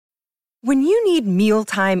When you need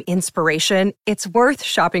mealtime inspiration, it's worth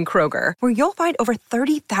shopping Kroger, where you'll find over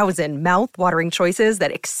 30,000 mouth-watering choices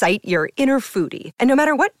that excite your inner foodie. And no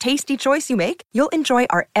matter what tasty choice you make, you'll enjoy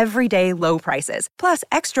our everyday low prices, plus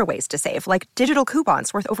extra ways to save, like digital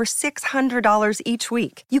coupons worth over $600 each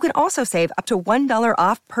week. You can also save up to $1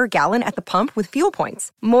 off per gallon at the pump with fuel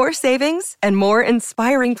points. More savings and more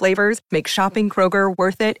inspiring flavors make shopping Kroger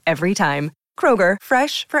worth it every time. Kroger,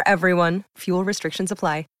 fresh for everyone. Fuel restrictions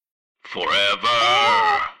apply.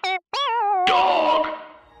 Forever. Dog.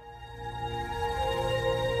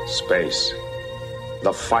 Space,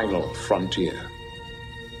 the final frontier.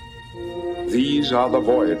 These are the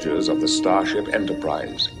voyages of the Starship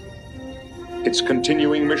Enterprise. Its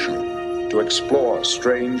continuing mission to explore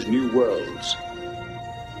strange new worlds,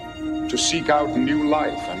 to seek out new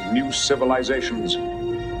life and new civilizations,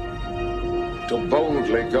 to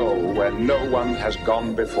boldly go where no one has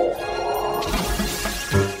gone before.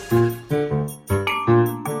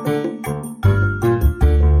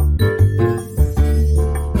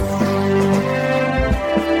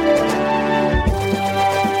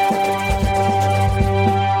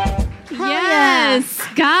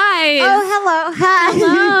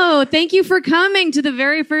 Hello. Thank you for coming to the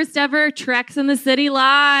very first ever Treks in the City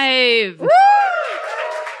Live. Woo!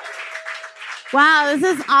 Wow,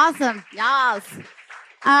 this is awesome. Yes.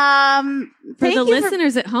 For the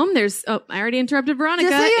listeners at home, I already interrupted Veronica.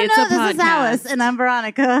 Just so you it's know, a this podcast. is Alice, and I'm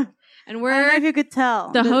Veronica. And I don't know if you could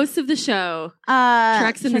tell. The hosts of the show,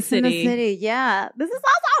 Treks in the City. Yeah. This is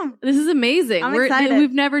awesome. This is amazing. I'm excited.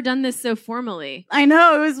 We've never done this so formally. I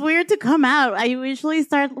know. It was weird to come out. I usually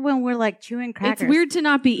start when we're like chewing crackers. It's weird to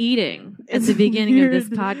not be eating at the beginning of this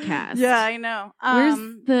podcast. Yeah, I know. Where's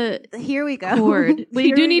the Here we go. cord?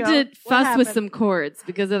 We do need to fuss happened? with some chords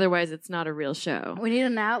because otherwise it's not a real show. We need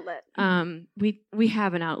an outlet. We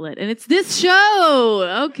have an outlet, and it's this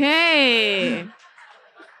show. Okay.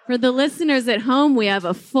 For the listeners at home, we have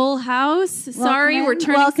a full house. Sorry, we're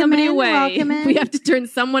turning somebody away. We have to turn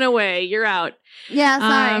someone away. You're out. Yeah,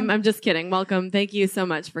 sorry. I'm just kidding. Welcome. Thank you so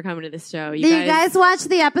much for coming to this show. Did you guys watch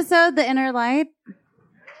the episode, The Inner Light?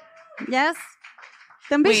 Yes?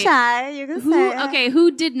 Don't be shy. You can say it. Okay,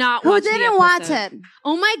 who did not watch Who the didn't episode? watch it?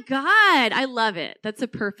 Oh my God. I love it. That's a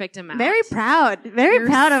perfect amount. Very proud. Very You're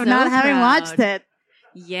proud of so not having proud. watched it.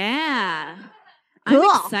 Yeah. Cool.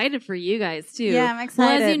 I'm excited for you guys, too. Yeah, I'm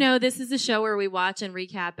excited. Well, as you know, this is a show where we watch and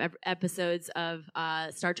recap episodes of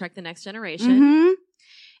Star Trek The Next Generation. Mm-hmm.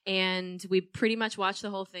 And we pretty much watch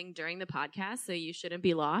the whole thing during the podcast, so you shouldn't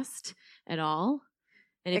be lost at all.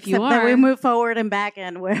 And if Except you are, that we move forward and back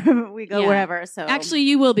and wherever we go, wherever. So actually,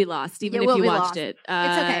 you will be lost even You if will you be watched lost. it.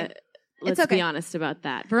 It's okay. Let's It's okay. be honest about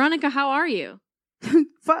that. Veronica, how are you?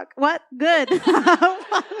 fuck. What? Good.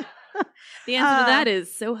 The answer to that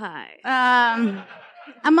is so high.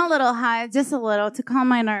 I'm a little high, just a little, to calm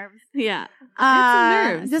my nerves. Yeah, it's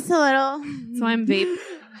nerves. Just a little. So I'm vape.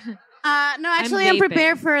 No, actually, I'm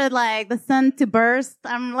prepared for like the sun to burst.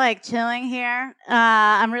 I'm like chilling here.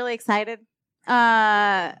 I'm really excited.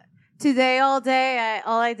 Today, all day,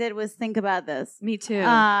 all I did was think about this. Me too.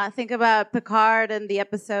 Think about Picard and the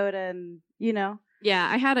episode, and you know. Yeah,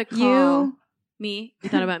 I had a call. You. Me? You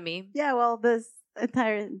thought about me? Yeah, well, this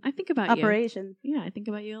entire I think about operation. you. Yeah, I think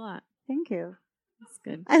about you a lot. Thank you. That's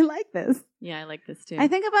good. I like this. Yeah, I like this too. I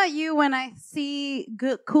think about you when I see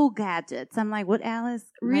good, cool gadgets. I'm like, would Alice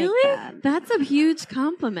really? make that? That's a huge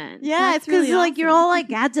compliment. Yeah, That's it's because really like you're awesome. all like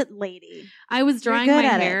gadget lady. I was drying You're my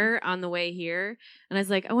good at hair on the way here, and I was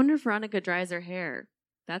like, I wonder if Veronica dries her hair.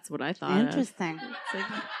 That's what I thought. Interesting.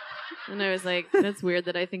 And I was like, that's weird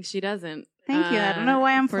that I think she doesn't. Thank you. I don't know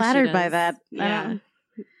why I'm of course she flattered by does. that. Yeah.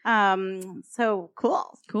 So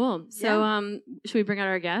cool. Cool. So, should we bring out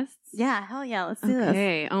our guests? Yeah, hell yeah. Let's do this.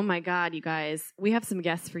 Okay. Oh my God, you guys. We have some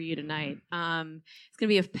guests for you tonight. It's going to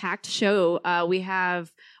be a packed show.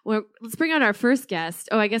 Let's bring out our first guest.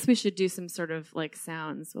 Oh, I guess we should do some sort of like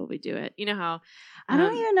sounds while we do it. You know how I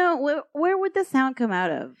don't even know where would the sound come out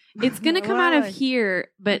of. it's going to come out of here,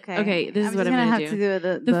 but okay, this is what I'm going to have to do.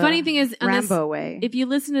 The funny thing is, on Rambo way. if you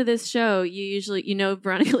listen to this show, you usually,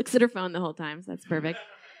 Veronica looks at her phone the whole time, so that's perfect.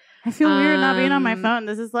 I feel weird not being on my phone.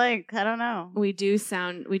 This is like, I don't know. We do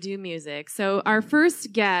music. So our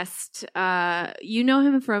first guest, you know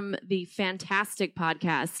him from the fantastic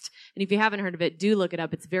podcast. And if you haven't heard of it, do look it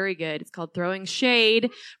up. It's very good. It's called Throwing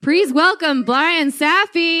Shade. Please welcome Brian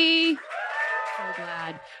Safi. So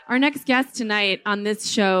glad. Our next guest tonight on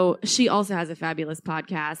this show, she also has a fabulous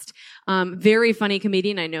podcast. Very funny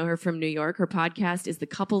comedian. I know her from New York. Her podcast is the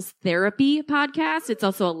Couples Therapy Podcast. It's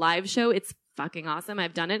also a live show. It's fucking awesome.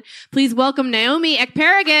 I've done it. Please welcome Naomi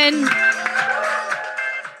Ekperigin.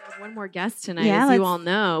 one more guest tonight, as you all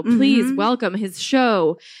know. Please welcome his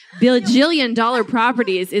show, Bajillion Dollar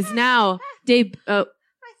Properties, is now debuting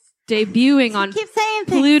on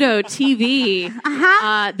Pluto TV.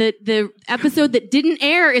 The episode that didn't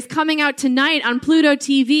air is coming out tonight on Pluto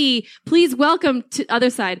TV. Please welcome to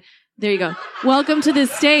other side. There you go. Welcome to the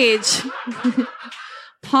stage,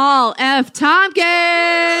 Paul F. Tompkins.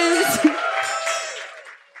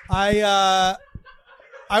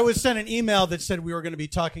 I was sent an email that said we were going to be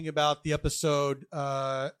talking about the episode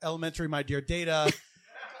Elementary, My Dear Data.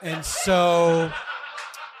 And so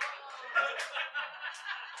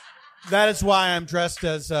that is why I'm dressed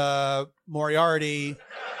as Moriarty.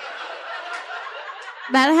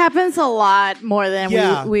 That happens a lot more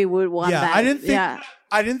than we would want that. I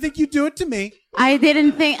didn't think you'd do it to me. I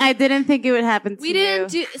didn't think it would happen to you. We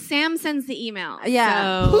didn't do. Sam sends the email.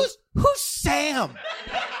 Yeah. So. Who's Sam?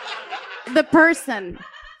 The person.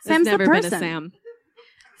 Sam's never the person. been a Sam.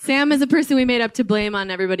 Sam is a person we made up to blame on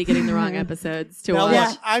everybody getting the wrong episodes to watch.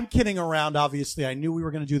 Look, I'm kidding around, obviously. I knew we were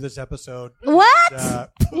going to do this episode. What? And,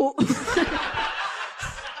 cool.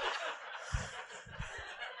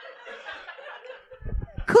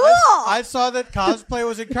 I saw that cosplay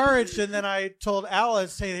was encouraged, and then I told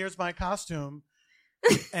Alice, hey, here's my costume.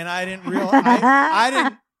 And I didn't realize.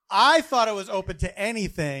 I thought it was open to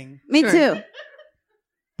anything. Me too.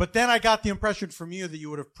 But then I got the impression from you that you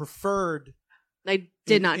would have preferred. I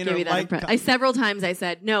did not give you that impression. Several times I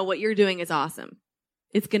said, no, what you're doing is awesome.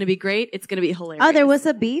 It's going to be great. It's going to be hilarious. Oh, there was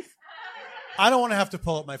a beef? I don't want to have to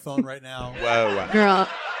pull up my phone right now. Whoa. Girl,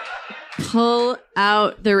 pull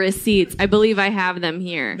out the receipts. I believe I have them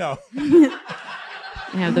here. No. I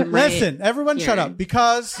have them right. Listen, everyone here. shut up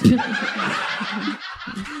because...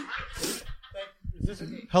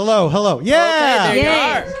 Hello. Yeah. Okay, there you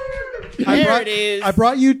are. There it is. I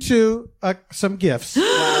brought you two some gifts in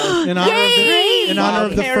honor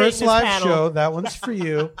of the first live show. That one's for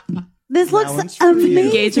you. This looks amazing.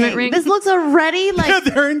 Engagement rings. This looks already like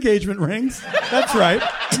they're engagement rings. That's right.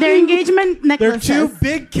 They're engagement necklaces. They're two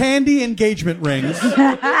big candy engagement rings.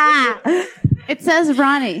 It says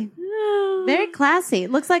Ronnie. Very classy.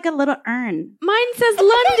 It looks like a little urn. Mine says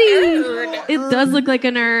Lundy. It does look like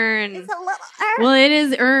an urn. It's a little urn. Well, it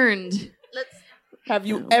is earned. Have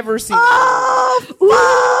you ever seen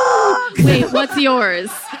Oh, fuck! Wait, what's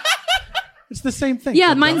yours? It's the same thing.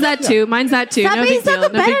 Yeah, mine's that too. Mine's that too. Stop No being big so deal. No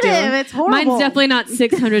big competitive. deal. It's horrible. Mine's definitely not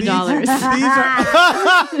 $600. These are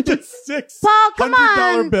just Paul, come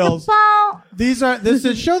 $600 on. bills. Paul. This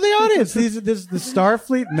is show the audience. This is the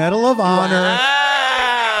Starfleet Medal of Honor.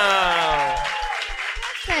 Wow.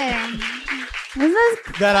 Okay. Is this?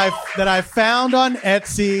 that I found on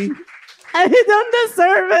Etsy. I don't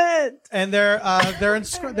deserve it. And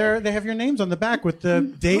they have your names on the back with the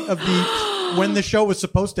date of when the show was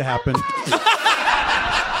supposed to happen.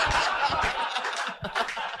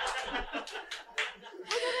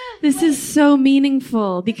 This is so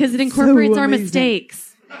meaningful because it incorporates our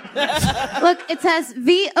mistakes. Look, it says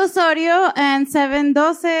V. Osorio and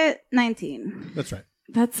 7/12/19. That's right.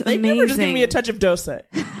 That's They amazing. never just give me a touch of dose.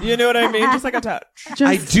 You know what I mean? Just like a touch.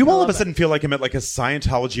 I do all of a sudden feel like I'm at like a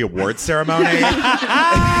Scientology awards ceremony.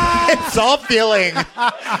 It's all feeling.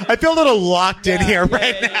 I feel a little locked in here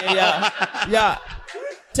right now. Yeah.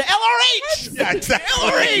 To LRH! Yeah, exactly.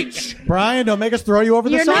 LRH! Brian, don't make us throw you over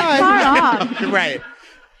You're the not side. far off. Right.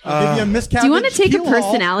 I'll give you a miscalculated Do you want to take a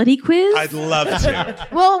personality quiz? I'd love to.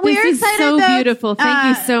 Well, we're This is excited. so though. beautiful.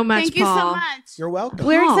 Thank you so much, Thank you so Paul. much. You're welcome.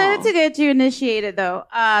 We're Paul. excited to get you initiated, though.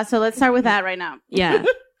 So let's start with that right now. Yeah.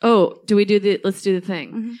 Oh, let's do the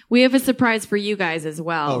thing. Mm-hmm. We have a surprise for you guys as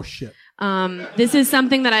well. Oh, shit. This is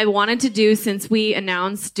something that I wanted to do since we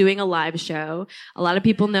announced doing a live show. A lot of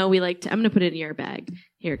people know we like to, I'm going to put it in your bag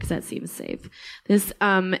here because that seems safe. This,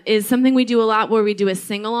 is something we do a lot where we do a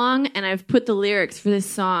sing along, and I've put the lyrics for this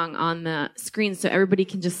song on the screen so everybody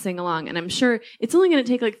can just sing along. And I'm sure it's only going to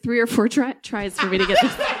take like 3 or 4 tries for me to get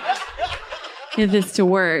this to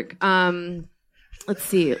work. Let's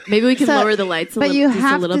see. Maybe we can lower the lights but you just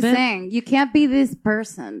have a little to bit. sing. You can't be this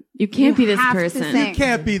person. You can't be this have to person. sing. You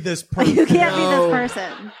can't be this person. You can't be this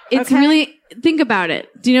person. It's okay? really, think about it.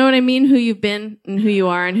 Do you know what I mean? Who you've been and who you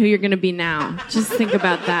are and who you're going to be now. Just think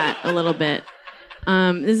about that a little bit.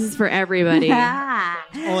 This is for everybody.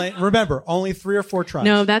 Remember, only 3 or 4 tries.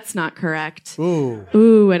 No, that's not correct.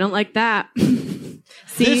 Ooh, I don't like that.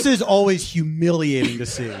 See, this is always humiliating to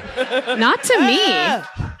see. not to me.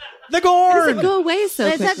 The Gorn! Go away so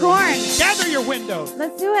It's quickly. a Gorn. Gather your window.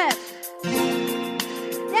 Let's do it.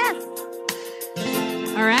 Yes.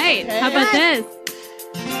 All right. How about this?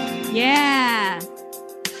 Yeah.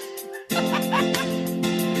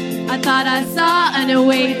 I thought I saw an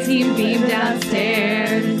away team beam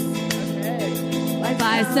downstairs.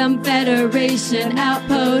 by some Federation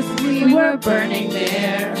outpost. We were burning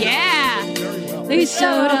there. Yeah! They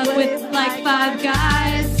showed up with like 5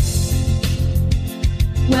 guys.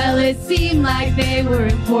 Well, it seemed like they were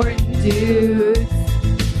important dudes.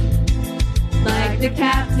 Like the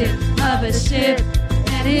captain of a ship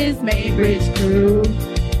and his main bridge crew.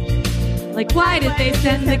 Like, why did they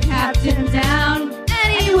send the captain down?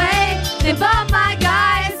 Anyway, they bombed my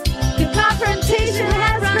guys. The confrontation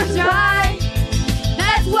has run dry.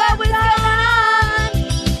 That's what was going on.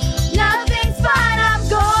 Nothing's fine, I'm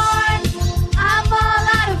gone. I'm all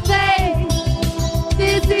out of faith.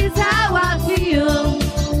 This is how I feel.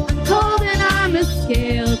 I'm cold and I'm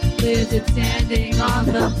scaled. Lizard standing on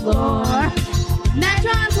the floor.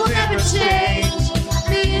 Netrons will never change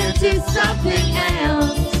me into something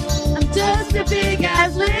else. I'm just a big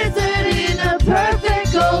ass lizard in a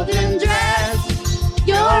perfect golden dress.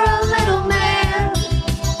 You're a little man,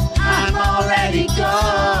 I'm already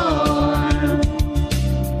gone.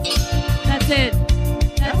 That's it.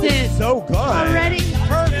 That's it. So good. Already?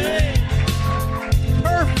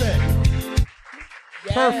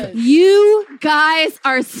 Perfect. You guys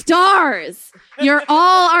are stars. You're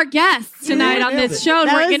all our guests tonight on this show. And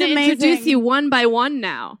That we're was going to amazing. introduce you one by one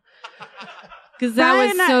now. Because that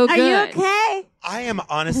was Brian, so good. Are you okay? I am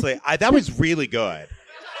honestly, that was really good.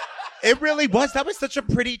 It really was. That was such a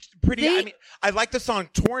pretty. I mean, I like the song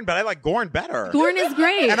 "Torn," but I like Gorn better. Gorn is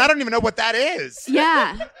great. And I don't even know what that is.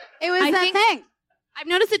 Yeah. It was I that think- thing. I've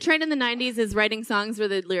noticed a trend in the 90s is writing songs where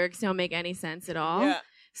the lyrics don't make any sense at all. Yeah.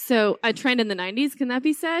 So a trend in the 90s, can that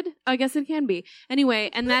be said? I guess it can be. Anyway,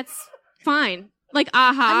 and that's fine. Like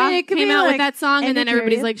Aha I mean, it could came be out like with that song, and then any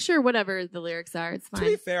everybody's period. like, sure, whatever the lyrics are, it's To be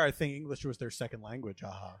fine. fair, I think English was their second language.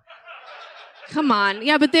 Aha. Come on.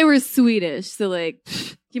 Yeah, but they were Swedish, so like,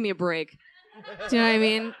 give me a break. Do you know what I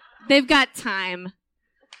mean? They've got time.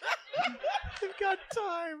 They've got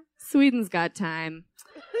time. Sweden's got time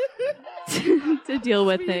to deal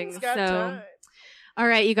with things. Got So, time. all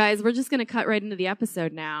right, you guys, we're just going to cut right into the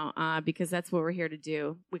episode now because that's what we're here to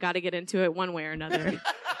do. We got to get into it one way or another.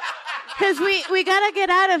 Because we got to get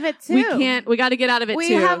out of it, too. We got to get out of it We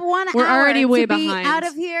too. have 1 We're hour already way to be behind. out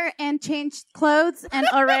of here and change clothes and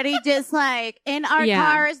already just like in our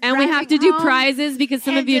cars. And we have to driving do home. prizes because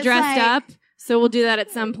some and of you just, dressed like- up. So we'll do that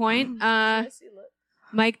at some point.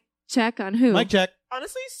 Mic check on who? Mic check.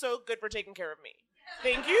 Honestly, so good for taking care of me.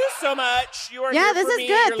 Thank you so much. You are Yeah, here this for is me.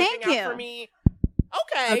 good. You're Thank looking out you. for me.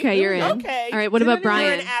 Okay. Okay, you're in. Okay. All right, what about You're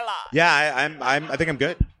Brian? an ally. Yeah, I think I'm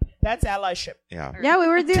good. That's allyship. Yeah. Yeah, we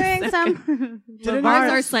were doing some. Did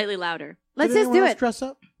Ours are slightly louder. Let's Did just anyone do else it. dress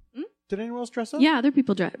up? Did anyone else dress up? Yeah, other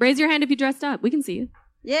people dress. Raise your hand if you dressed up. We can see you.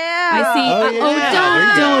 Yeah. I see. Oh,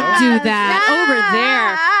 yeah. Don't do that.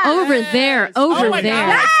 Yes. Over there. Over Oh my there.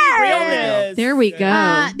 God, I see realness. There we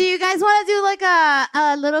go. Do you guys want to do like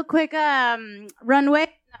a little quick runway?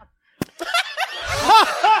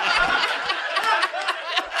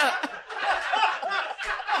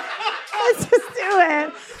 Let's just do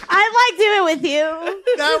it. I'd like to do it with you.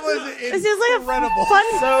 That was It's just like incredible. a fun.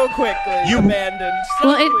 So quickly abandoned. So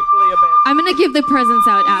Well, it- quickly abandoned. I'm going to give the presents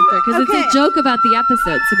out after because Okay. it's a joke about the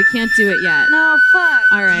episode, so we can't do it yet. No, fuck.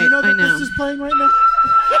 All right, You know that I know. this is playing right now?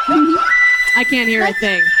 I can't hear a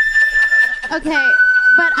thing. Okay,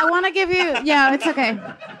 but I want to give you. Yeah, it's okay.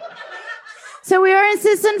 So we are in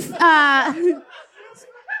season.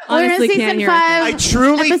 We're in Honestly, can't season hear a 5. I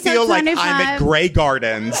truly episode feel like 25. I'm at Grey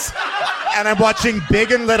Gardens and I'm watching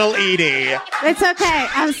Big and Little Edie. It's okay.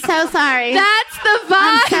 I'm so sorry. That's the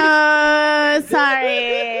vibe. I'm so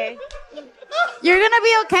sorry. You're gonna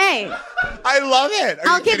be okay. I love it. Are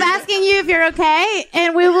I'll you keep kidding me? asking you if you're okay,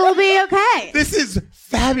 and we will be okay. This is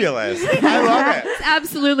fabulous. I love it. It's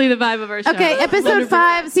absolutely the vibe of our show. Okay, episode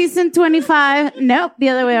 5, season 25. Nope, the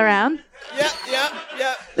other way around. Yep.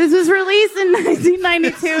 This was released in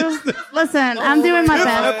 1992. Listen, I'm doing my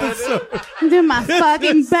best. I'm doing my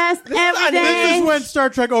fucking best every This is day. when Star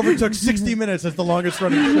Trek overtook 60 minutes as the longest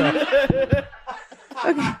running show.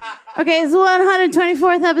 Okay, it's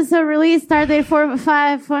 124th episode release. Start date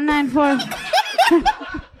 45494.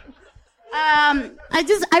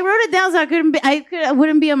 I wrote it down so I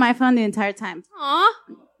wouldn't be on my phone the entire time. Aw.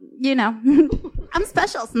 You know, I'm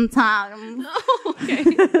special sometimes. Okay.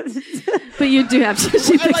 But you do have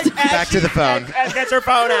to. Back to the phone. Gets her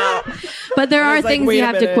phone out. But there are was like, things wait you a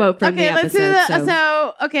have to minute. quote from Okay, the let's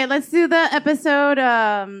episode. do the let's do the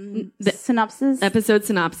episode synopsis. Episode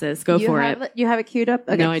synopsis. Go for it. You have it queued up.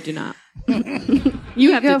 Okay. No, I do not.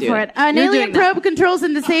 You have Go to do for it. it. An You're alien doing that. probe controls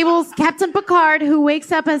and disables Captain Picard, who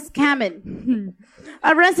wakes up as Kamen,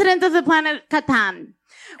 a resident of the planet Catan.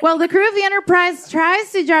 While the crew of the Enterprise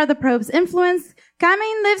tries to jar the probe's influence,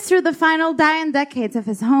 Kamin lives through the final dying decades of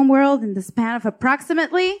his home world in the span of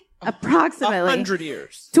approximately 100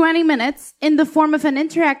 years. 20 minutes in the form of an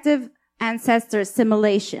interactive ancestor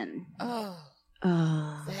simulation.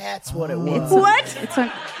 That's what it was.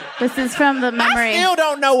 This is from the memory. I still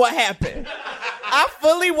don't know what happened. I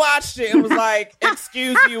fully watched it and was like,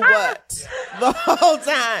 excuse you what? The whole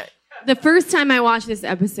time. The first time I watched this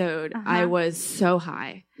episode, I was so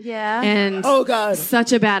high. Yeah. And oh God,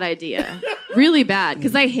 such a bad idea. Really bad.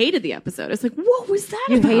 Because I hated the episode. I was like, what was that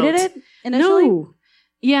You about? hated it initially? No.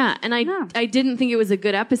 Yeah, and I didn't think it was a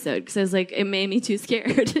good episode because I was like, it made me too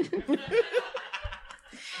scared.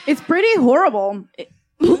 It's pretty horrible.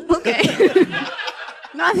 Okay.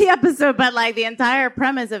 Not the episode, but like the entire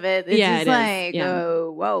premise of it. It's just it like, is. Yeah.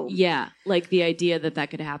 oh, whoa. Yeah, like the idea that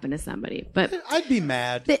could happen to somebody. But I'd be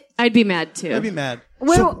mad. I'd be mad too. I'd be mad.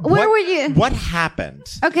 Where were you? What happened?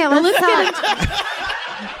 Okay, let's talk.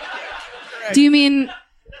 Do you mean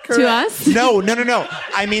to us? No.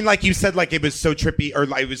 I mean, like you said, like it was so trippy, or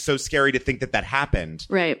like, it was so scary to think that happened.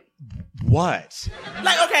 Right. What?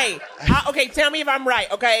 Like, okay, tell me if I'm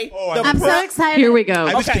right, okay? I'm so excited. Here we go.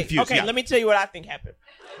 I was confused. Okay, yeah. let me tell you what I think happened.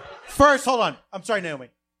 First, hold on. I'm sorry, Naomi.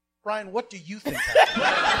 Brian, what do you think happened?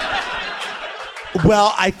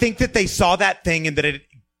 Well, I think that they saw that thing and that it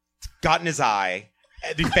got in his eye,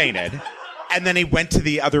 and he fainted, and then he went to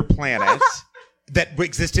the other planet that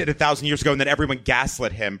existed 1,000 years ago, and then everyone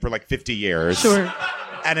gaslit him for like 50 years. Sure.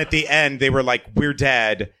 And at the end, they were like, "We're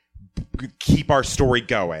dead. Keep our story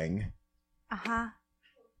going."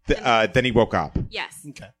 Then he woke up. Yes.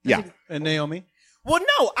 Okay. Yeah. And Naomi? Well,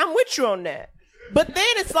 no, I'm with you on that. But then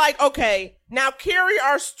it's like, okay, now carry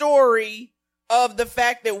our story of the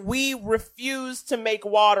fact that we refused to make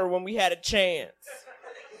water when we had a chance.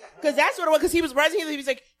 Because that's what it was. Because he was rising, he was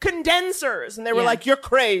like, condensers. And they were like, you're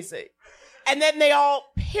crazy. And then they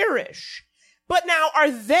all perish. But now,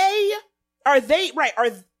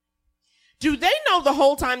 do they know the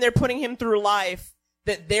whole time they're putting him through life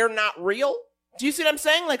that they're not real? Do you see what I'm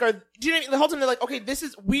saying? Like, do you know, the whole time they're like, okay,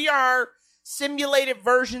 we are simulated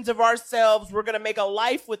versions of ourselves. We're going to make a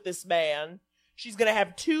life with this man. She's going to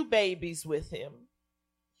have 2 babies with him.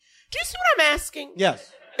 Do you see what I'm asking?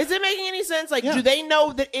 Yes. Is it making any sense? Like, do they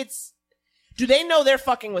know they're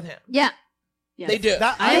fucking with him? Yeah. Yes. They do.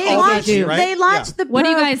 I think they do. Right? They launched the What do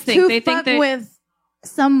you probe guys think? to They think fuck that- with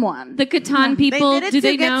someone. The Catan people, They did it do to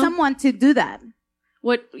they get know? someone to do that.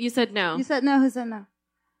 What you said? No. You said no. Who said no?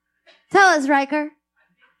 Tell us, Riker.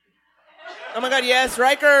 Oh my God, yes.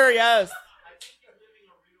 Riker, yes.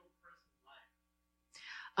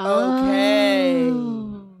 Okay.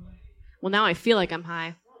 Oh. Well, now I feel like I'm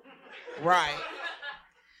high. Right.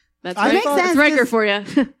 That's I Riker, thought- that's Riker for you.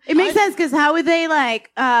 It makes sense because how would they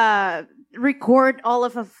record all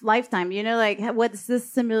of a lifetime? You know, like what's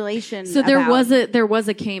this simulation? So there about? was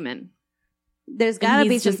a Cayman. There's gotta And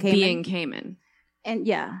be he's some just Cayman. being Cayman. And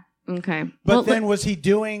yeah, Okay. But Well, then was he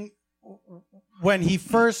doing, when he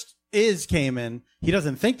first is Cayman, he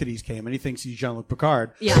doesn't think that he's Cayman. He thinks he's Jean-Luc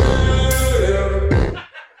Picard. yeah.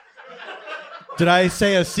 Did I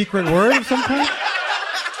say a secret word of some kind?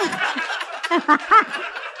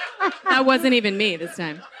 That wasn't even me this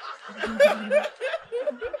time.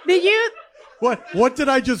 did you? What did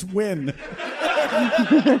I just win?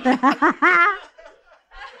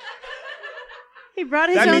 He brought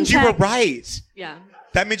his That own means you were check. right. Yeah.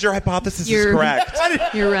 That means your hypothesis You're- is correct.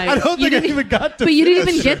 You're right. I don't You think I didn't- even got to But you didn't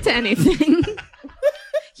finish even it. get to anything.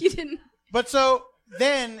 You didn't. But so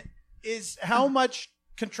then is how much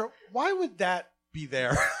control? Why would that be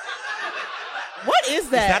there? What is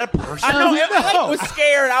that? Is that a person? I know. I No. was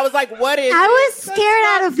scared. I was like, what is I was it? scared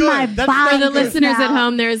out of good. my That's body. not For the good. listeners now. at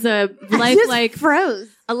home, there's a I lifelike just froze.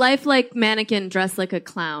 mannequin dressed like a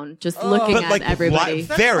clown, just looking But at like everybody.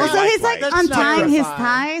 very So he's like That's not untying his good.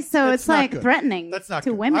 tie, so That's it's not like good. threatening That's not to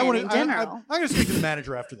good. women I wanna- in general. I'm going to speak to the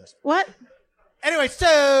manager after this. What? Anyway,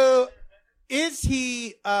 so is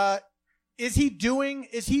he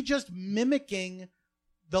just mimicking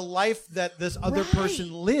the life that this other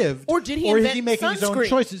person lived? Or did he is invent he making his own sunscreen?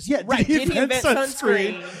 choices? Yeah, Right, did he did he invent invent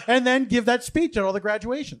sunscreen sunscreen? and then give that speech at all the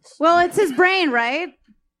graduations? Well, it's his brain, right?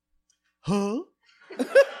 Huh?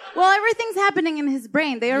 Well, everything's happening in his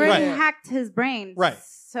brain. They already Right. hacked his brain. Right.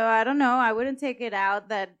 So I don't know. I wouldn't take it out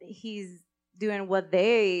that he's doing what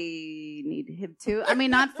they need him to. I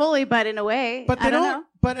mean, not fully, but in a way. But I don't know.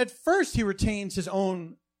 But at first, he retains his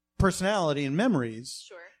own personality and memories.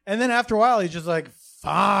 Sure. And then after a while, he's just like,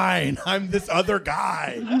 "Fine, I'm this other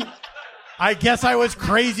guy. I guess I was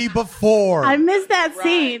crazy before." I missed that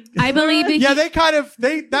scene. I believe that Yeah,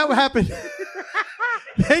 that happened.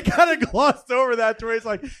 They kind of glossed over that to where he's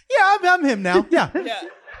like, "Yeah, I'm him now." Yeah. Yeah.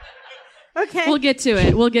 Okay. We'll get to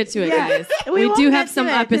it. Yeah. Guys. We We won't do get have to some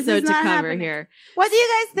it 'cause it's episode to not cover happening. here. What do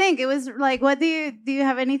you guys think? It was like, what do you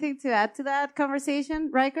have anything to add to that conversation,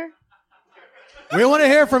 Riker? We want to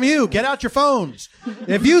hear from you. Get out your phones.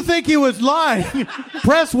 If you think he was lying,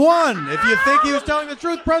 press 1. If you think he was telling the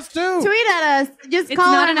truth, press 2. Tweet at us. Just It's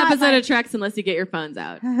call not our an episode hotline. of Trex unless you get your phones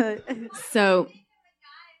out. So,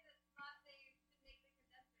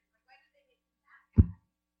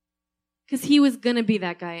 because he was going to be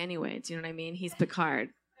that guy anyway. Do you know what I mean? He's Picard.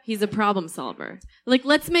 He's a problem solver. Like,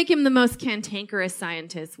 let's make him the most cantankerous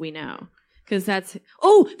scientist we know. Because that's...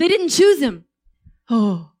 Oh, they didn't choose him.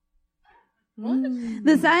 Oh.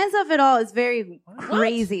 The science of it all is very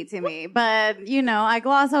crazy to me, but you know, I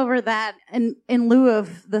gloss over that in lieu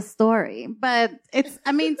of the story. But it's,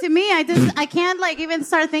 I mean, to me, I can't like even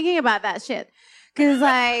start thinking about that shit. Cause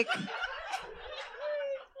like,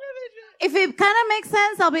 if it kind of makes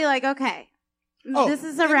sense, I'll be like, okay, this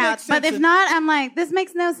is a it route. makes But sense if not, I'm like, this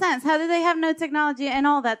makes no sense. How do they have no technology and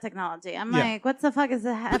all that technology? I'm Yeah. like, what the fuck is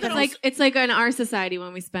happening? It's like in our society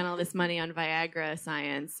when we spend all this money on Viagra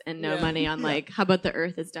science and no money on like, how about the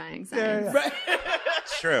earth is dying science? Yeah.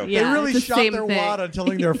 It's true. Yeah, They really it's the shot same their thing. wad on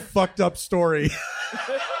telling their fucked up story.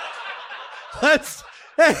 Let's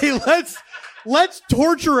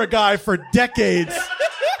torture a guy for decades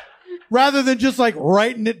rather than just like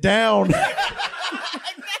writing it down. Exactly.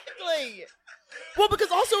 Well,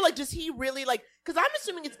 because also, like, does he really, like, because I'm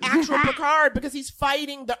assuming it's actual Picard because he's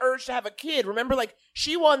fighting the urge to have a kid. Remember, like,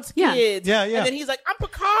 she wants Yeah. kids. Yeah. And then he's like, I'm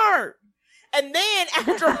Picard. And then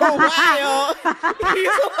after a while,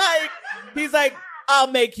 he's like, I'll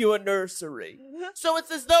make you a nursery. So it's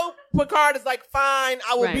as though Picard is like, fine,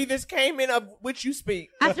 I will be this Cayman of which you speak.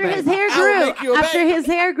 After his hair I will grew, make you a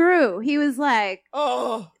baby. he was like,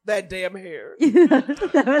 Oh, that damn hair. that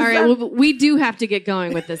was All right, well, we do have to get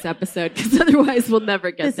going with this episode because otherwise we'll never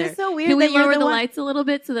get This there. is so weird Can we that you're lower the the one- lights a little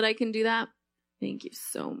bit so that I can do that? Thank you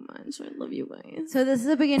so much. I love you guys. So this is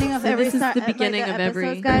the beginning of So every this is start, the beginning like, of every-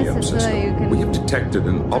 episodes, guys, Yes, so that you we can. have detected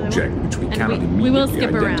an object which we And cannot we will immediately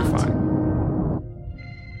skip around. identify.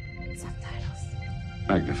 Subtitles.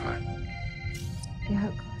 Magnify. Yeah,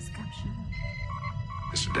 closed caption.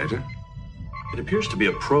 Mr. Data? It appears to be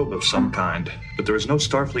a probe of some kind, but there is no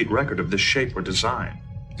Starfleet record of this shape or design.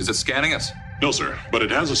 Is it scanning us? No, sir, but it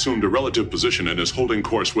has assumed a relative position and is holding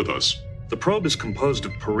course with us. The probe is composed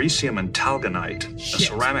of pericium and talgonite, a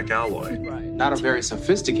ceramic alloy. Not a very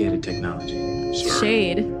sophisticated technology. Sir,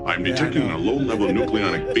 Shade. I'm detecting a low-level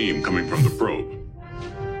nucleonic beam coming from the probe.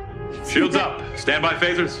 Shields up. Standby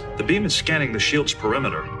phasers. The beam is scanning the shield's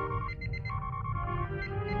perimeter.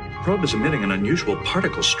 The probe is emitting an unusual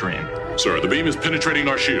particle stream. Sir, the beam is penetrating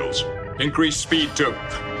our shields. Increase speed to...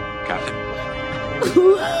 Captain.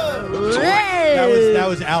 That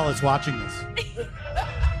was Alice watching this.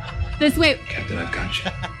 This way. Captain, I've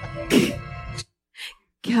got you.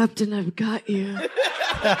 Captain, I've got you.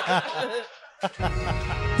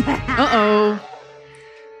 Uh-oh.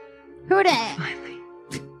 Who dat?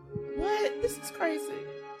 What? This is crazy.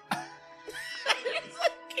 I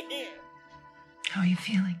can't. How are you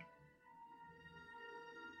feeling?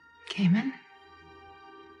 Cayman?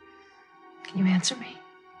 Can you answer me?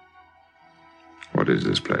 What is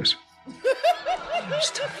this place? You're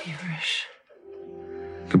still feverish.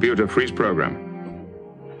 Computer, freeze program.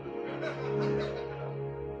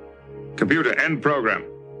 Computer, end program.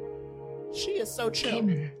 She is so chill.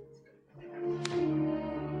 Cayman.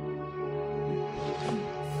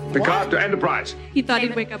 Picard to Enterprise. He thought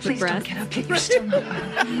he'd wake up with Please don't breath. get up yet. You're still not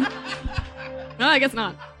well. No, I guess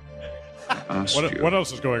not. Asked you, What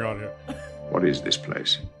else is going on here? what is this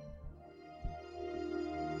place?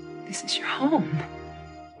 This is your home.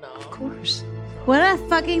 Of course. What a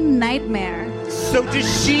fucking nightmare. So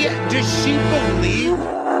does she believe?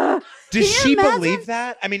 Does Can you she imagine? believe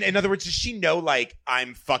that? I mean, in other words, does she know like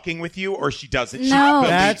I'm fucking with you, or she doesn't? No.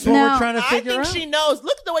 That's what we're trying to I figure think out. she knows.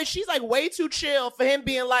 Look at the way she's like way too chill for him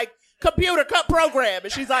being like, computer, cut program.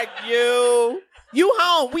 And she's like, you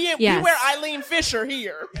home. We wear Eileen Fisher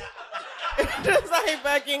here. Just like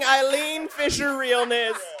fucking Eileen Fisher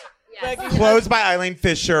realness. Fucking- Clothes by Eileen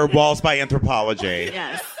Fisher, walls by Anthropology.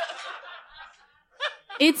 Yes.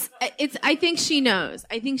 It's. I think she knows.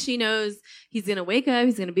 I think she knows he's gonna wake up.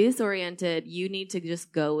 He's gonna be disoriented. You need to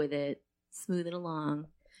just go with it, smooth it along.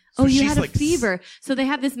 So You she's had a like fever. So they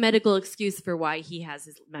have this medical excuse for why he has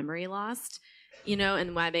his memory lost,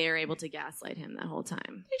 and why they are able to gaslight him that whole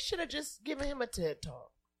time. They should have just given him a TED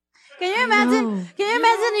talk. Can you imagine? know. Can you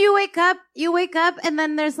imagine you wake up and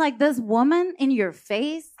then there's like this woman in your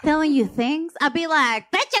face telling you things? I'd be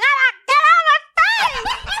like, bitch, you gotta get out of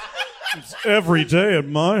my face. It's every day at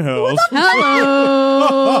my house.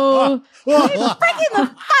 Hello. Freaking the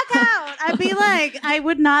fuck out. I'd be like, I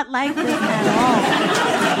would not like this at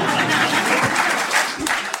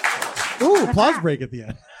all. Ooh, applause break at the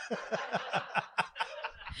end.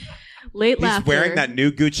 Late He's laughter. wearing that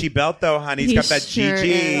new Gucci belt, though, honey. He's got that sure GG.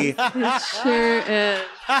 Is. He sure is.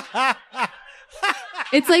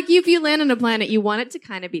 It's like if you land on a planet, you want it to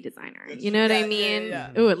kind of be designer. You know what I mean? yeah.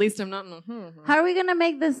 Oh, at least I'm not. How are we going to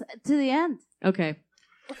make this to the end? Okay.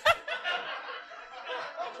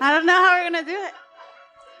 I don't know how we're going to do it.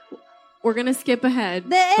 We're going to skip ahead. The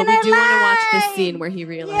but we inner do want to watch this line! scene where he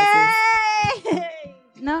realizes. Yay!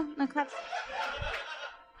 No claps.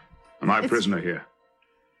 Am I a prisoner here?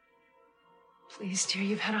 Please, dear,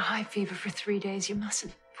 you've had a high fever for 3 days. You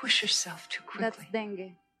mustn't push yourself too quickly. That's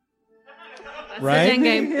dengue. That's Right? the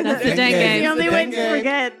dengue. That's the The dengue. only way to dengue.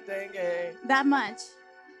 forget Dengue. that much.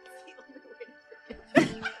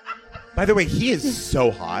 By the way, he is so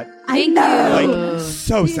hot. I Thank know. Like, you.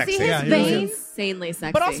 so Do you sexy. see his Yeah, he veins? Insanely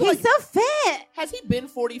sexy. But also, He's so fit. has he been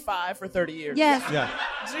 45 for 30 years? Yes. Yeah.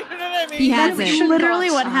 Do you know what I mean? He has That's it. literally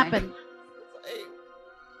Go what outside. happened.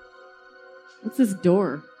 What's this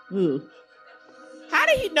door? Ooh. How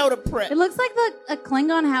did he know to prep? It looks like a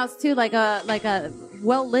Klingon house too, like a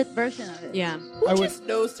well lit version of it. Yeah. Who I would- just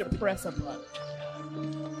knows to press a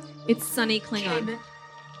button? It's Sunny Klingon. Shaman,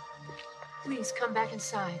 please come back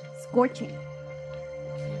inside. Scorching.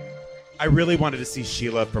 I really wanted to see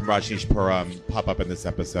Sheila from Rajneeshpuram pop up in this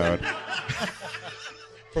episode.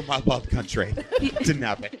 From Wild Wild Country. Didn't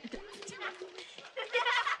happen.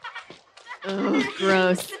 Oh,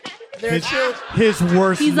 gross. They're children. His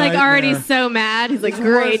worst He's like nightmare. already so mad. He's like, His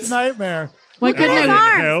great. worst nightmare. Why couldn't His I?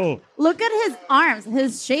 arms. Hell. Look at his arms.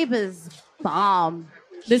 His shape is bomb.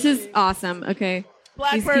 This is awesome. Okay.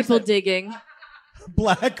 Black These person. people digging.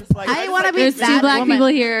 Black. I want to be There's that two black woman. people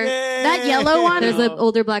here. That yellow one. There's an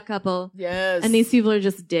older black couple. Yes. And these people are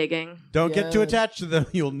just digging. Don't get too Yes. attached to them.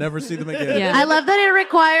 You'll never see them again. Yeah. I love that it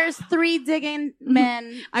requires 3 digging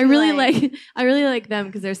men. I to, really like them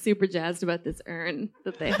because they're super jazzed about this urn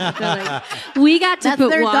that they have. They're like, we got to That's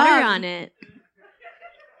put their water dog. on it.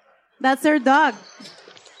 That's their dog.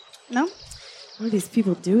 No, What are these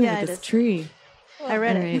people doing Yeah, with it this is. tree? I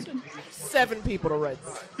read All it. right. 7 people to write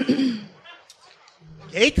this.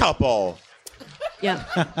 Gay couple. Yeah.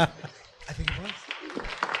 I think it was.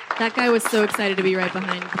 That guy was so excited to be right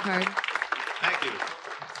behind Picard. Thank you.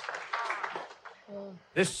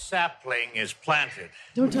 This sapling is planted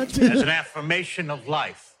Don't touch me. as an affirmation of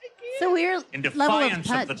life, It's a weird in level of defiance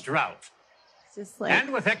touch. of the drought, It's just like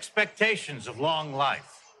and with expectations of long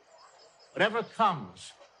life. Whatever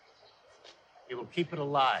comes, we will keep it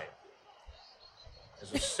alive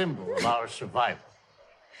as a symbol of our survival.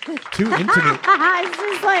 Too intimate. it's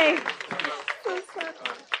just like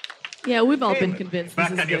Yeah, we've all been convinced this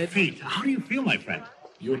Back is on your good. feet. How do you feel, my friend?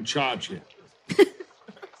 You in charge here.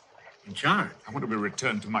 In charge? I want to be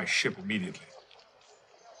returned to my ship immediately.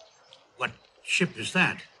 What ship is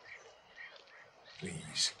that?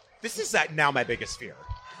 Please. This is now my biggest fear.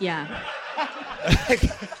 Yeah.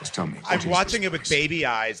 Just tell me. what I'm is watching this it with place? baby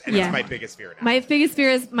eyes, and Yeah. it's my biggest fear now. My biggest fear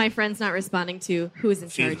is my friend's not responding to who is in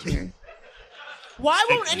charge here. Why won't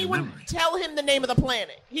Straight from your anyone memory. tell him the name of the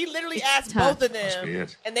planet? He literally asked tough. both of Must be them,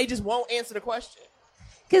 it. and they just won't answer the question.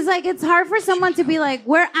 because like it's hard for someone to be like,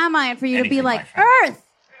 "Where am I?" and for you to be Anything, like, my friend. "Earth."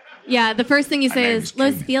 Yeah, the first thing you say name is is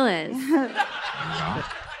Los King. Feliz. There you are.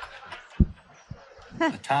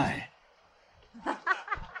 Batai.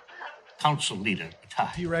 Council leader,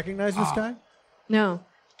 Batai. Do you recognize this guy? No.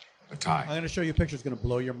 A tie. I'm going to show you a picture. It's going to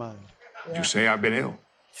blow your mind. Did you say I've been ill?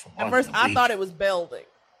 For At more first, than a I week. thought it was Belding,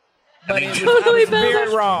 but it was, Totally I was very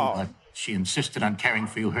Belding. wrong. But she insisted on caring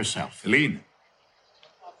for you herself. Helene.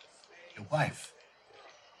 Your wife.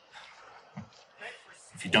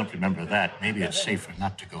 If you don't remember that, maybe it's safer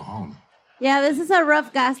not to go home. Yeah, this is a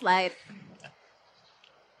rough gaslight.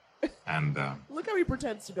 And Look how he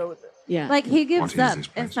pretends to go with it. Yeah. Like he What gives is up this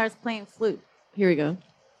and place? starts playing flute. Here we go.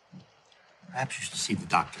 Perhaps you should see the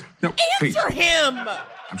doctor. no, please. Answer him.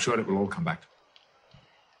 I'm sure it will all come back.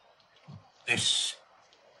 This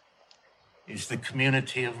is the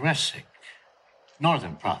community of Resik,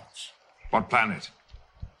 Northern Province. What planet?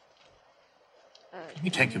 Let me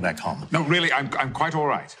take you back home. No, really, I'm quite all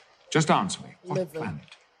right. Just answer me. What Liver.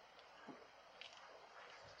 planet?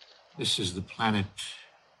 This is the planet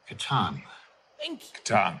Catan. Thank you.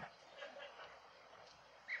 Catan.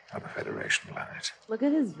 Not a Federation planet. Look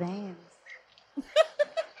at his veins.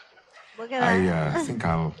 Look at I that. think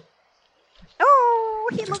I'll. Oh,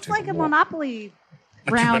 he just looks take a like a walk. Monopoly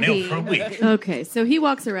But you've been ill roundie. for a week. Okay, so he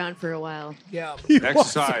walks around for a while. Yeah.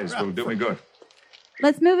 Exercise will do me good.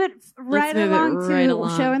 Let's move it right move it along right to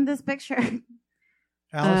along. showing this picture.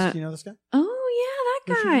 Alice, do you know this guy? Oh,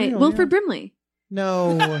 yeah, that Richard guy. Gere, Wilford yeah. Brimley.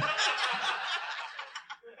 No.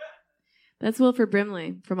 That's Wilford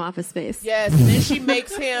Brimley from Office Space. Yes, and then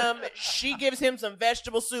she gives him some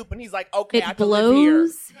vegetable soup, and he's like, okay, I It can live here.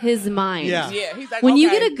 blows his mind. Yeah. Yeah, he's like, When you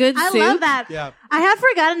okay. get a good I soup. love that. Yeah. I had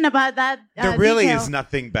forgotten about that. There really detail. is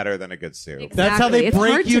nothing better than a good soup. Exactly. That's how they It's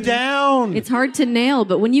break hard you to- down. It's hard to nail,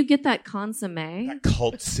 but when you get that consomme,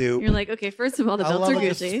 Cult soup. you're like, okay, first of all, the I belts love are a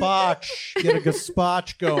Gucci. gazpacho. Get a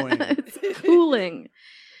gazpacho going. It's cooling.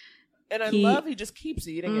 And I He- love he just keeps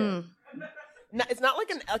eating Mm. it. No, it's not like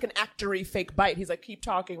an actory fake bite. He's like, keep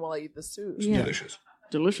talking while I eat the soup. Yeah. Delicious.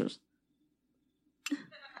 Delicious.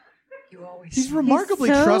 You always He's remarkably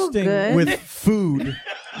so trusting good. with food,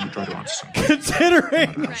 Let me try to answer something.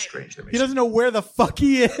 considering How strange they may he doesn't know where the fuck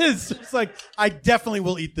he is. It's like, I definitely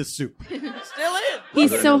will eat this soup. Still in.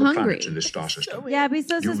 He's Are there so any other hungry. planets in this star system? Yeah, be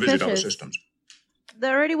so You visit other suspicious. systems. They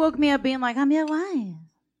already woke me up being like, I'm your wife.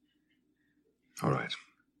 All right.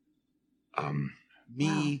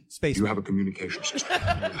 Me. Space. You have a communication system.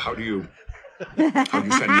 How do you send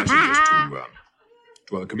messages to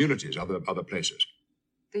other communities, other places?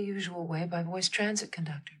 The usual way, by voice transit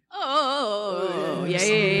conductor. Oh,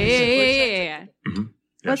 yeah.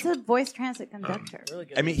 What's a voice transit conductor? Really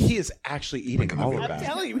good. I mean, he is actually eating all of I'm that.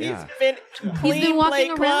 telling you, Yeah. he's been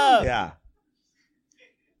walking around. Yeah.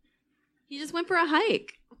 He just went for a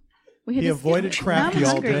hike. We had He to avoided skip. crafty I'm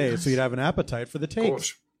all hungry. day, so you'd have an appetite for the Of takes.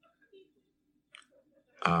 course.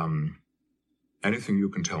 Anything you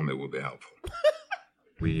can tell me will be helpful.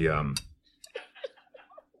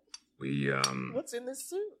 What's in this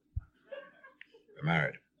soup? We're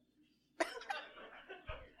married.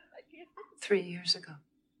 3 years ago.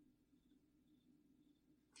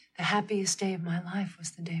 The happiest day of my life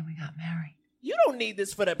was the day we got married. You don't need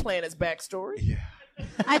this for that planet's backstory. Yeah.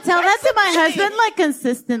 I tell that to my husband like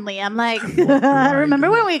consistently. I'm like, remember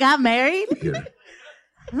when we got married? Yeah.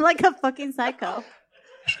 I'm like a fucking psycho.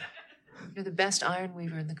 You're the best iron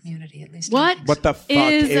weaver in the community, at least. What? What the fuck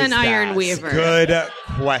Is is an that? iron weaver? Good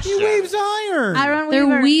question. He weaves iron. Iron They're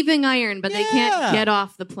Weaver. weaving iron, but they Yeah. can't get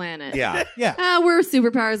off the planet. Yeah. Yeah. We're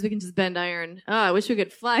superpowers. We can just bend iron. Oh, I wish we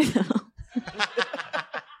could fly, though.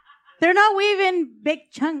 They're not weaving big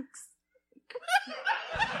chunks.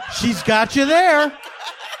 She's got you there.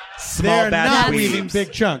 Small They're batch not weaves. weaving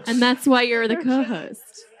big chunks. And that's why you're the co-host.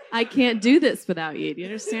 I can't do this without you. Do you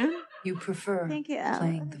understand? You prefer Thank you,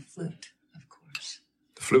 playing Alice. the flute, of course.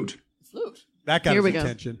 The flute. Flute. That got Here his we go.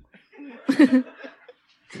 attention.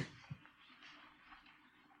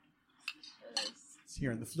 It's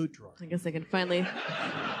here in the flute drawer. I guess I can finally.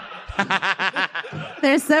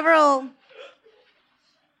 There's several.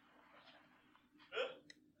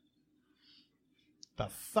 The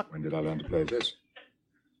fuck? When did I learn to play this?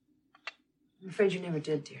 I'm afraid you never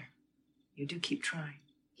did, dear. You do keep trying.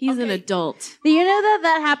 He's an adult. Do you know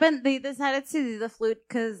that happened? They decided to do the flute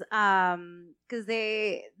because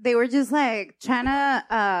they were just like trying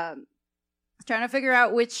to figure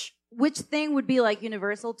out which thing would be like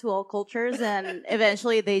universal to all cultures, and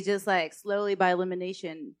eventually they just like slowly by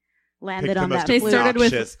elimination landed Pick the on most that They flute. started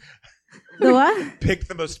with- obnoxious. The what? Pick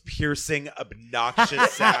the most piercing,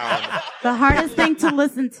 obnoxious sound. The hardest thing to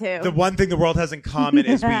listen to. The one thing the world has in common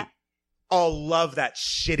is we all love that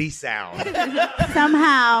shitty sound.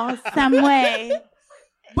 Somehow, some way.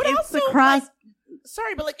 But It's also, across.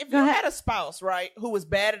 sorry, but like if Go you ahead. had a spouse, right, who was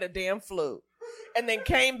bad at a damn flute, and then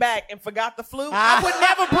came back and forgot the flute, I would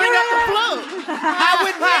never bring up the flute. I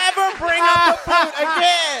would never bring up the flute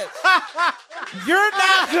again. You're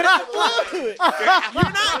not good at the flute.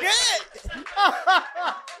 You're not good.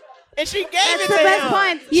 And she gave That's it the to best him.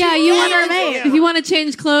 point. Yeah, She you gave want it to to. him. If you want to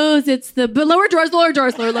change clothes, it's the lower drawers, lower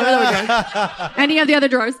drawers. Any of the other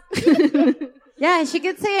drawers. Yeah, she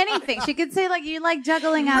could say anything. She could say like you like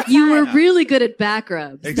juggling outside. You were really good at back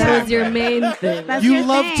rubs. That was Exactly. your main thing. That's You your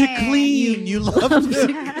love to thing. clean. You love to.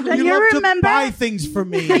 You You love to remember? buy things for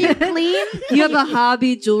me. You clean? You have a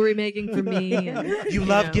hobby, jewelry making for me. and- You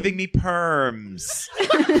love giving me perms.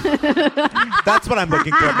 That's what I'm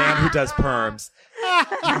looking for, a man who does perms.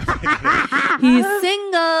 He's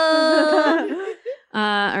single.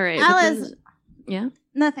 All right. but Alice. then- yeah.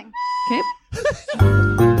 Nothing. Okay.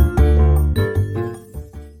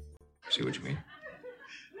 See what you mean?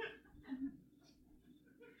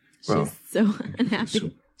 She's Well, so unhappy.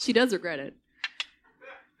 so- She does regret it.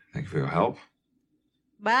 thank you for your help.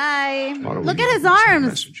 Bye. What are we Look at his doing? Send a arms.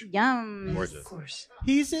 message. Yum. Of course.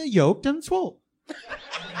 He's yoked and swole.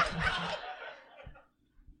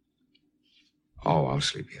 Oh, I'll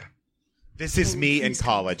sleep here. This is me in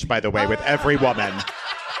college, by the way, with every woman.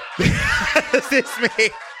 This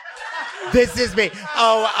This is me.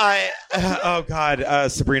 Oh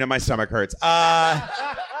God, Sabrina, my stomach hurts.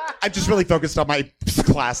 I'm just really focused on my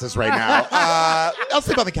classes right now. I'll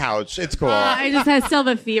sleep on the couch. It's cool. I still have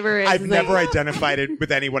a fever. I've never identified it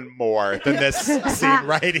with anyone more than this scene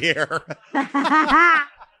right here. I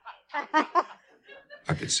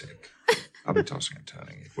get sick. I'll be tossing and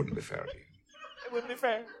turning. It wouldn't be fair to you. It wouldn't be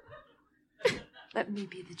fair. Let me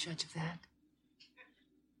be the judge of that.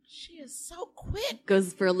 She is so quick.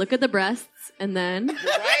 Goes for a look at the breasts, and then.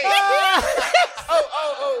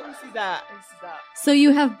 Oh! You see that? So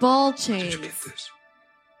you have ball chains.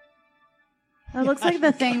 It looks like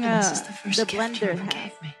the thing the blender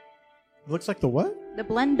has. Looks like the what? The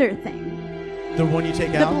blender thing. The one you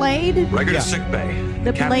take The out? blade? Riker to sick bay.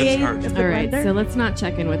 The Captain's blade hurt. of the All right, blender? so let's not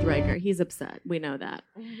check in with Riker. He's upset. We know that.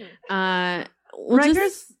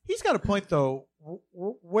 He's got a point though.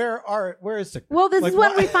 Where is the? Well, this like, is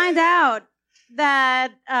when we find out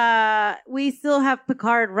that we still have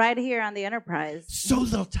Picard right here on the Enterprise. So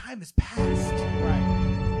little time has passed.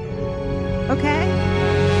 Okay.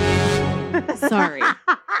 Sorry.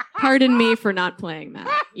 Pardon me for not playing that.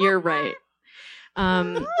 You're right.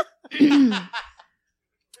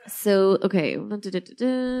 So, okay.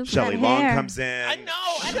 Shelley Long comes in. I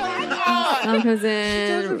know. Long comes She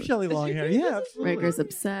does have in. Shelley Long hair. Yeah, absolutely. Riker's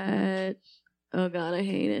upset. Oh, God, I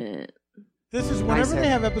hate it. This is whenever they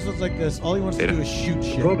have episodes like this, all he wants to do is shoot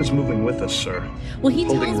shit. The probe is moving with us, sir. Well, he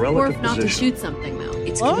Holding tells relative Worf not to position. shoot something, though.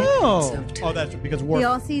 Oh, that's because Worf. We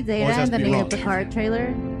all see Data always has in the to be new wrong. Picard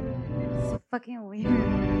trailer. So fucking weird.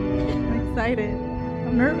 I'm excited.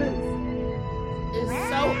 I'm nervous. It's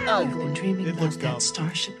so I've ugly. been dreaming It about looks that dumb.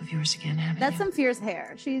 starship of yours again, haven't That's you? some fierce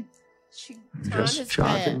hair. She Just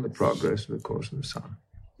charting the progress of the course of the sun.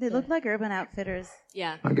 They look like Urban Outfitters.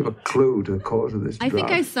 Yeah. I give a clue to the cause of this I think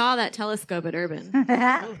drought. I saw that telescope at Urban.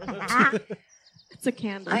 It's a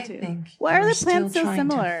candle, I too. think Why are you're the plants still so trying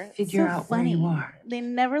to similar? It's Figure so out funny. where you are. They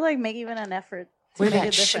never make even an effort to Where make that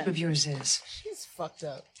it ship different. of yours is. She's fucked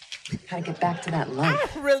up. Gotta get back to that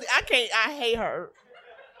life. I hate her.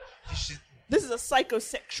 This is a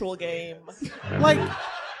psychosexual game. Like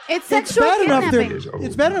It's it's sexual bad enough kidnapping.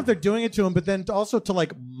 it's bad enough they're doing it to him, but then also to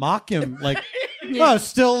like mock him, like, oh,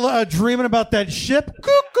 still dreaming about that ship,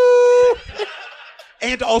 cuckoo.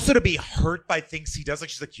 And also to be hurt by things he does. Like,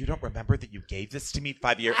 she's like, you don't remember that you gave this to me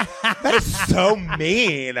 5 years? That is so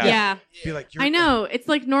mean. Yeah. Be like, I know. It's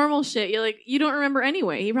like normal shit. You're like, you don't remember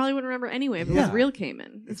anyway. He probably wouldn't remember anyway if it was Yeah. real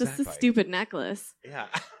Cayman. It's just a Exactly. stupid necklace. Yeah.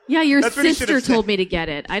 Yeah, your That's what he should sister have said. told me to get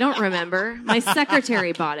it. I don't remember. My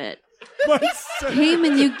secretary bought it. My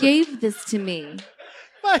Cayman, you gave this to me.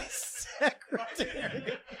 My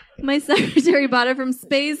secretary. My secretary bought it from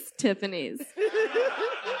Space Tiffany's.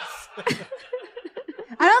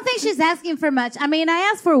 I don't think she's asking for much. I mean,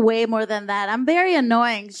 I asked for way more than that. I'm very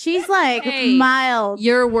annoying. She's like Hey, mild.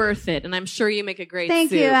 You're worth it, and I'm sure you make a great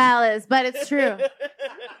Thank soup. you, Alice. But it's true.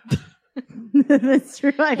 It's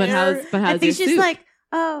true. I how's think your she's soup? like,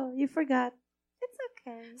 oh, you forgot. It's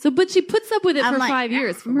okay. So, but she puts up with it I'm for like, 5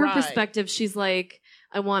 years. From her right. perspective, she's like,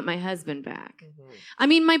 I want my husband back. I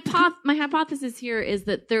mean, my hypothesis here is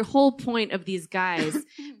that their whole point of these guys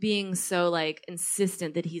being so like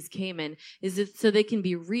insistent that he's Cayman is that so they can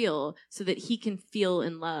be real, so that he can feel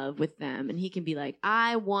in love with them, and he can be like,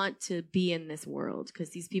 I want to be in this world because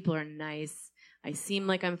these people are nice. I seem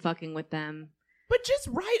like I'm fucking with them. But just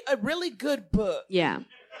write a really good book. Yeah.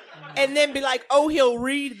 And then be like, oh, he'll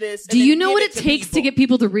read this. Do you know what it takes to get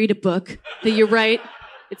people to read a book that you write?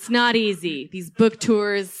 It's not easy. These book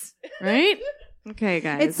tours, right? Okay,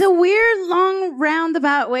 guys. It's a weird, long,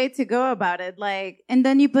 roundabout way to go about it. Like, and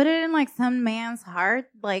then you put it in like some man's heart.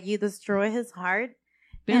 Like, you destroy his heart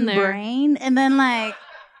Been and there. brain, and then like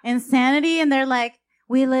insanity. And they're like,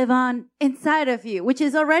 we live on inside of you, which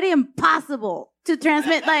is already impossible to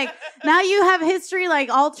transmit. Like, now you have history like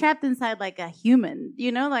all trapped inside like a human.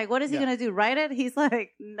 You know, like what is he gonna do? Write it? He's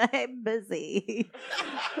like, I'm busy.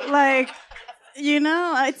 Like. You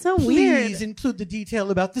know, it's so weird. Please include the detail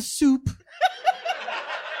about the soup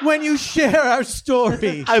when you share our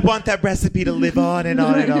story. I want that recipe to live on and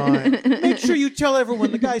on and on. Make sure you tell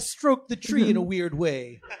everyone the guy stroked the tree in a weird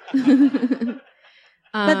way.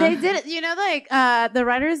 But they did it, you know, like the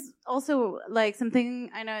writers also like something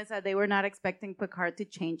I know is that they were not expecting Picard to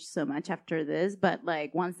change so much after this, but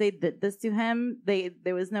like once they did this to him,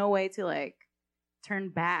 there was no way to like turn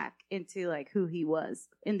back into like who he was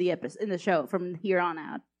in the episode in the show from here on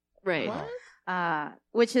out. Right.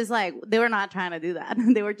 Which is like they were not trying to do that.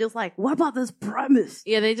 They were just like, what about this premise?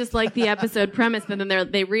 Yeah, they just like the episode premise, but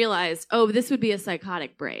then they realized, oh, this would be a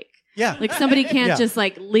psychotic break. Yeah. Like somebody can't Yeah. just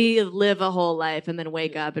like live a whole life and then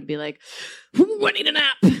wake up and be like, "Ooh, I need a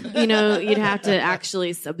nap." You know, you'd have to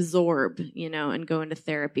actually absorb, you know, and go into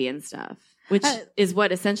therapy and stuff, which is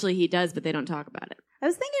what essentially he does, but they don't talk about it. I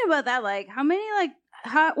was thinking about that. Like,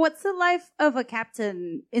 what's the life of a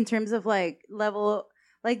captain in terms of like level,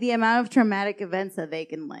 like the amount of traumatic events that they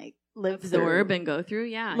can like live Absorb through? and go through.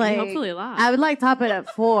 Yeah. Like, Hopefully a lot. I would like top it at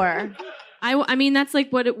 4. I mean, that's like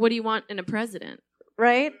what do you want in a president?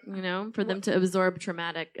 Right? You know, for them to absorb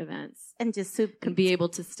traumatic events and just and be able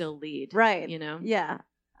to still lead. Right. You know? Yeah.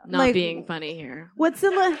 Not Like, being funny here. What's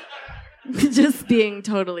the just being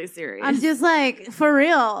totally serious. I'm just like, for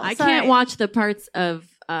real. I can't watch the parts of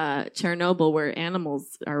Chernobyl where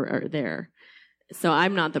animals are there. So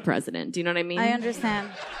I'm not the president. Do you know what I mean? I understand.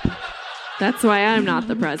 That's why I'm not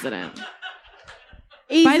the president.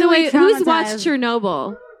 Easily By the way, who's traumatized. watched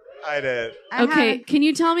Chernobyl? I did. Okay, can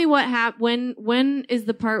you tell me what happened? When is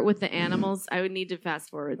the part with the animals? I would need to fast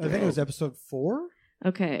forward. I think it was episode 4.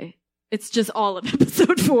 Okay, it's just all of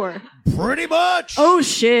episode 4. Pretty much. Oh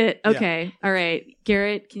shit. Okay, all right.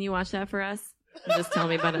 Garrett, can you watch that for us? And just tell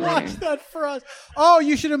me about it Watch later. that for us. Oh,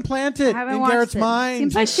 you should implant it haven't in watched Garrett's it. mind.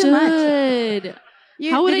 Seems I like too much. should.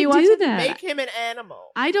 How would did I you watch do it? that? Make him an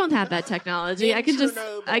animal. I don't have that technology. I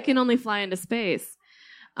can only fly into space.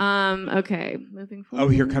 Okay, moving forward. Oh,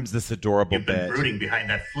 here comes this adorable You've been bit. brooding behind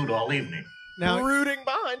that flute all evening. Now, Rooting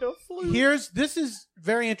behind a flute. this is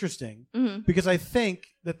very interesting Mhm. because I think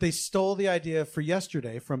that they stole the idea for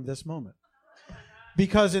yesterday from this moment.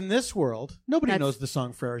 Because in this world, nobody knows the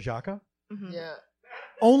song Frere Jacques. Mhm. Yeah.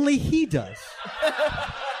 Only he does.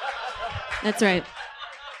 That's right.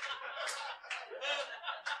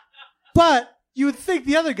 But you would think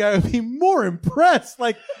the other guy would be more impressed.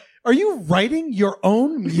 Like, are you writing your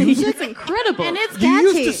own music? It's incredible. And it's You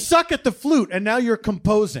catchy. used to suck at the flute, and now you're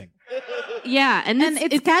composing. Yeah, and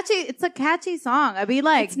it's catchy. It's a catchy song. I'd be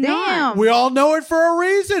like, damn. We all know it for a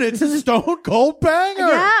reason. It's a stone cold banger.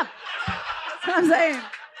 Yeah. That's what I'm saying.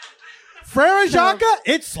 Frere Jacques,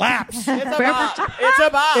 it slaps. It's a bop. It's a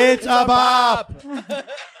bop. It's a bop.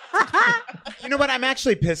 You know what? I'm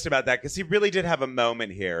actually pissed about that because he really did have a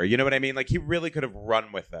moment here. You know what I mean? Like, he really could have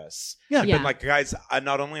run with this. Yeah. Been like, guys,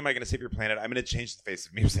 not only am I going to save your planet, I'm going to change the face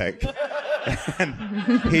of music.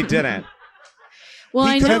 And he didn't. Well,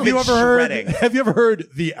 He I could know. have been shredding. Have you ever heard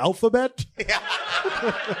the alphabet?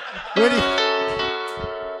 When he-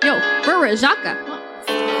 Yo, Frere Jacques.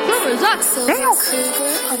 Frere Jacques.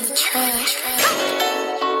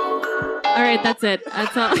 All right, that's it.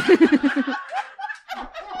 That's all.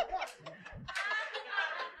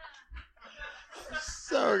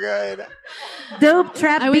 So good. Dope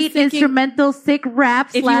trap I was beat thinking- instrumental sick rap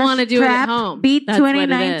If you slash wanna do it at trap home, beat that's what it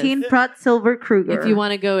 2019 is. Prot Silver Kruger. If you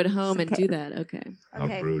want to go at home and do that, okay. How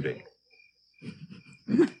brooding.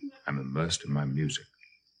 I'm immersed in my music.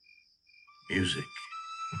 Music.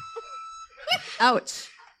 Ouch.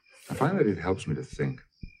 I find that it helps me to think.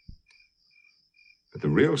 But the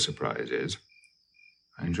real surprise is,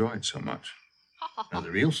 I enjoy it so much. Now,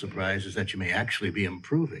 the real surprise is that you may actually be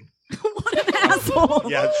improving. asshole.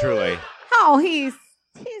 Yeah, truly. Oh, he's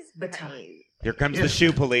Battalion. Here comes the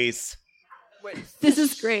shoe police. This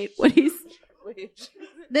is great. What he's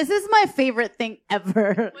This is my favorite thing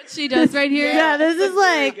ever. what she does right here. Yeah, this is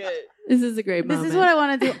like This is a great this moment. is what I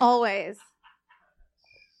want to do always.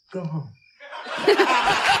 Go home.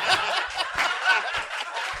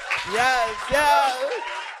 Yes.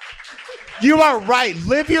 You are right.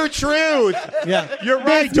 Live your truth. Yeah. You're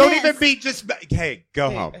right. Dismiss. Don't even be just. Hey, go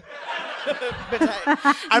home.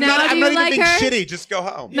 I'm Now, not do even you like being her? shitty. Just go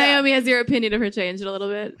home. Naomi, has your opinion of her changed a little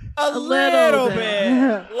bit? A little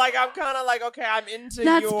bit. Like, I'm kind of like, okay, I'm into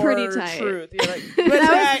That's your pretty tight. truth. You're like,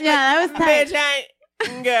 That was tight.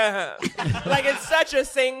 bitch, go home. Like, it's such a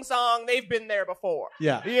sing song. They've been there before.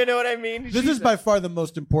 Yeah. You know what I mean? This is by far the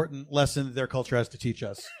most important lesson that their culture has to teach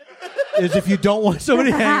us. Is if you don't want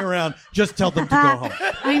somebody hanging around, just tell them to go home.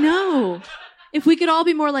 I know. If we could all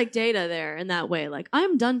be more like Data there in that way, like,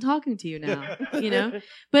 I'm done talking to you now, you know?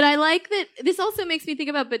 But I like that this also makes me think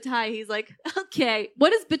about Bataille. He's like, okay,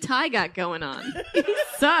 what has Bataille got going on? He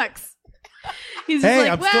sucks. He's just Hey,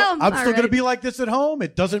 like, I'm still going to be like this at home.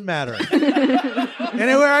 It doesn't matter.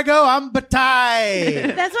 Anywhere I go, I'm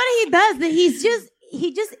Bataille. That's what he does. That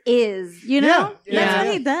he just is. You know. Yeah. That's Yeah.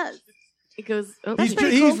 what he does. It goes, oh,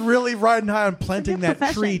 He's really riding high on planting that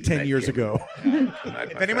profession. tree 10 years ago.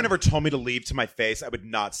 If anyone ever told me to leave to my face, I would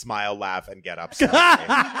not smile, laugh, and get up.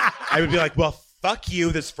 I would be like, well, fuck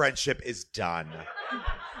you. This friendship is done.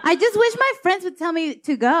 I just wish my friends would tell me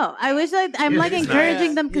to go. I wish I'm like it's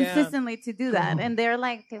encouraging nice. them Yeah. consistently to do that, and they're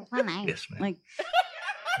like, Yes, ma'am. like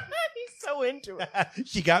so into it.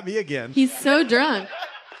 She got me again. He's so drunk.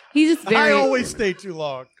 He's just very. I always stay too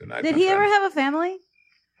long. Good night, Did my he friend. ever have a family?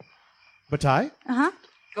 Bataille? Uh-huh.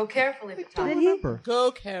 Go carefully, Batai. Did he?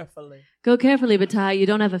 Go carefully. Go carefully, Batai. You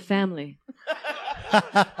don't have a family.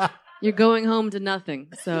 You're going home to nothing.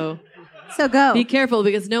 So go. be careful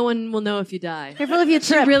because no one will know if you die. Careful if you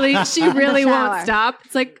trip. She really In the won't shower. stop.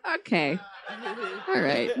 It's like, okay. All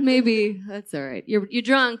right. Maybe that's all right. You're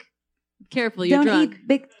drunk. Careful, you're Don't drunk. eat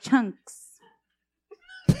big chunks.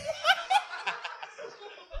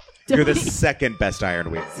 You're the second best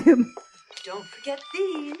Iron Week. Don't forget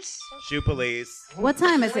these. Shoe police. What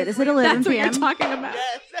time is it? Is it 11 That's what p.m.? you're talking about.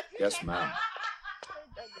 Yes, ma'am. I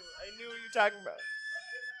knew what you were talking about.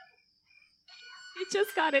 You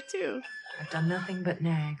just got it too. I've done nothing but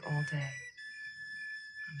nag all day.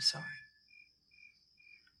 I'm sorry.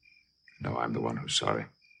 No, I'm the one who's sorry.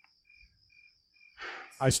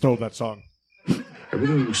 I stole that song.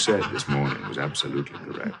 Everything you said this morning was absolutely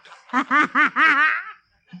correct.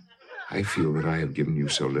 I feel that I have given you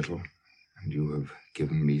so little, and you have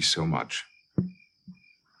given me so much.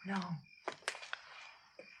 No.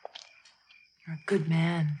 You're a good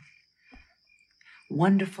man.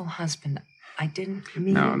 Wonderful husband. I didn't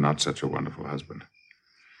mean... No, not such a wonderful husband.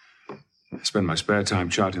 I spend my spare time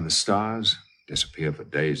charting the stars, disappear for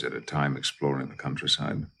days at a time exploring the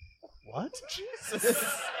countryside. What?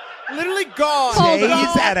 Jesus. Literally gone.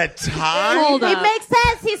 Days at a time? Hold It up. makes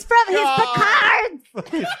sense. He's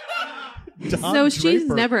Picard. So she's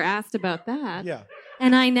never asked about that. Yeah.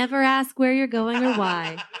 And I never ask where you're going or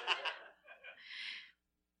why.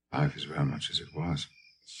 Life is very much as it was.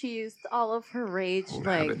 She used all of her rage, Old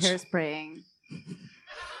like habits. hairspraying.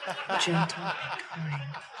 Gentle and kind.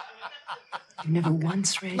 You never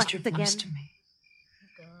once raised your voice again. to me.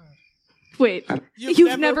 Wait,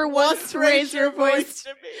 you've never once raised your voice to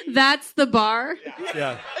me. That's the bar?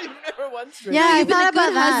 Yeah. You've never once raised Yeah, I You've been thought a good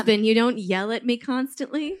about that. husband. You don't yell at me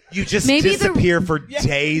constantly. You just Maybe disappear for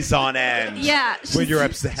days on end. Yeah. When you're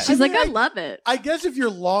upset. She's like, I love it. I guess if you're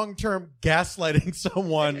long-term gaslighting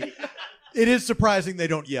someone, it is surprising they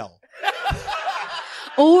don't yell.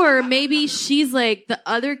 Or maybe she's like the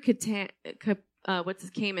other Cayman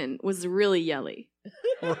was really yelly.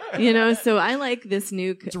 You know, so I like this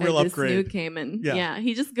new It's a real upgrade. new Cayman. Yeah. Yeah,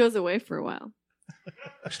 he just goes away for a while.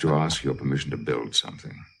 Is to ask your permission to build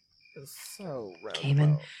something. So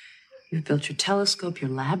Cayman, you've built your telescope,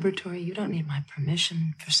 your laboratory. You don't need my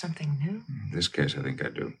permission for something new. In this case, I think I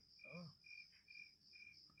do.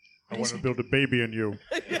 I want to build a baby in you.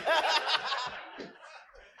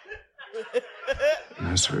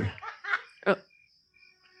 Nursery.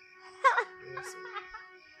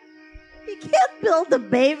 You can't build a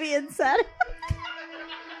baby inside.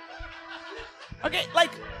 Okay,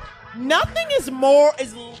 like nothing is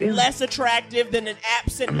less attractive than an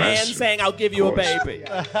absent man Unless, saying, "I'll give you a of course. baby."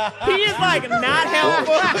 He is like not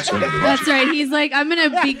helpful. That's right. He's like, I'm going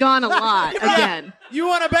to be gone a lot again. You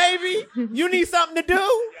want a baby? You need something to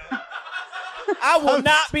do? I will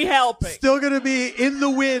not be helping. Still going to be in the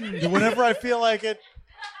wind whenever I feel like it.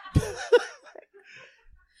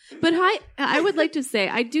 But I would like to say,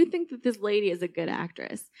 I do think that this lady is a good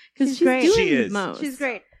actress. Because she's great. doing She is. most. She's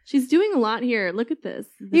great. She's doing a lot here. Look at this.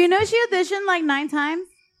 You know, she auditioned like 9 times.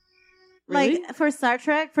 Really? Like for Star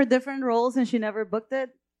Trek for different roles, and she never booked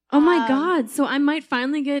it. Oh my God. So I might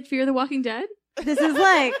finally get Fear the Walking Dead? This is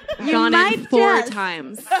like you Gone might in 4 just-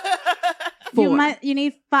 times. You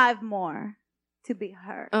need 5 more to be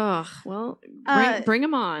her. Ugh. Well, bring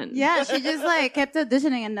him on. Yeah, she just like kept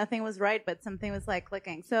auditioning and nothing was right, but something was like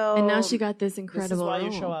clicking. So And now she got this This incredible is why you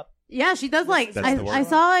role. show up. Yeah, she does like That's the I word.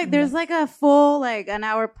 saw like there's like a full like an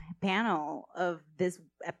hour panel of this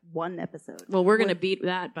one episode. Well, we're going to beat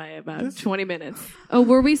that by about 20 minutes. Oh,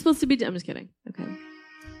 were we supposed to be? I'm just kidding. Okay.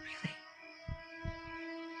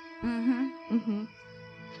 Mm-hmm.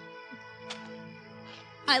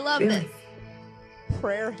 I love Really?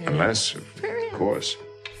 Prayer hands. Unless, of course,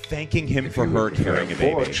 Thanking him if for you her were to carrying a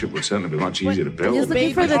afford, baby. It would certainly be much easier to build. Just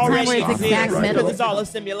looking for the time where it's Already exact exists, middle. because it's all a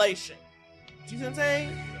simulation. Do you see what I'm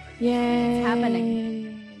saying? Yay. It's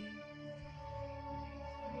happening.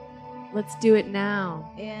 Let's do it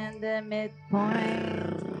now. In the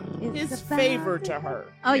midpoint. is His the favor bound- to her.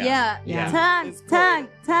 Oh yeah. Yeah. Tongue, It's tongue,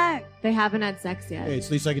 tongue. They haven't had sex yet. Hey, it's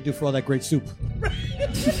the least I could do for all that great soup.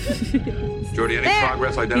 Jordy, any There.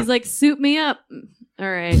 progress identified? He's like, soup me up.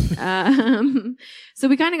 All right. So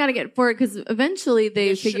we kind of got to get forward because eventually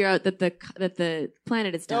they figure out that the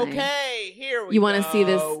planet is dying. Okay, here we You go. want to see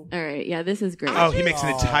this? All right. Yeah, this is great. Oh, he makes an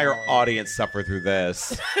entire audience suffer through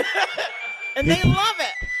this. And they love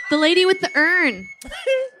it. The lady with the urn.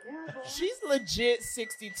 She's legit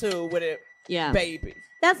 62 with a Yeah. baby.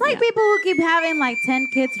 That's like people who keep having like 10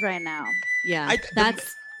 kids right now. Yeah,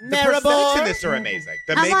 that's the prosthetics in this are amazing.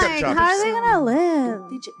 The I'm makeup like, job how is are they gonna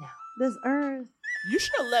live? This earth. You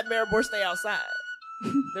should have let Maribor stay outside.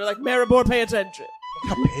 They're like, Maribor, pay attention.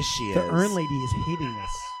 Look how pissed she is. The Urn Lady is hating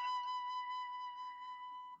us.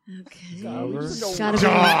 Okay. Stop.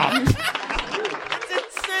 That's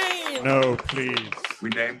insane. No, please. We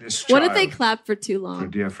named this What child if they clap for too for a long?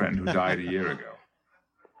 dear friend who died a year ago.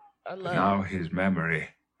 I love Now his memory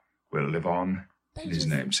will live on in his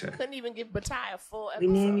namesake. Couldn't even give Bataille a full We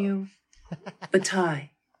episode. name you Bataille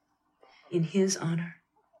in his honor.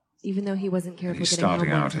 Even though he wasn't careful He's getting home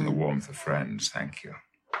starting one out in the time. warmth of friends. Thank you.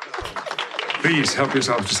 Please help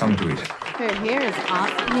yourself to something to eat. Her hair is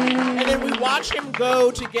awesome. And then we watch him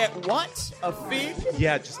go to get what? A fig?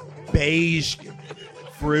 Yeah, just beige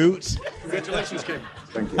fruit. Congratulations, Kim.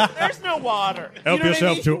 Thank you. There's no water. Help You know what I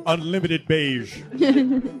yourself mean? to unlimited beige.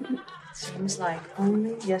 Seems like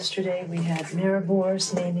only yesterday we had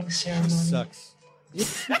Maribor's naming ceremony. Sucks.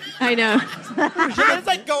 I know. It's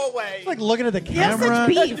like, go away. It's like looking at the You have camera. such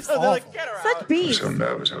beef. It's They're awful. like, get her Such out. I was beef. so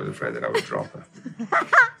nervous, I was afraid that I would drop her.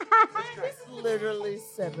 It's literally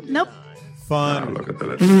 7. Nope. Now Fun. look at the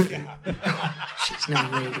little lady. She's no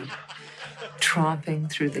lady. Tromping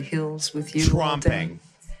through the hills with you all day. Tromping.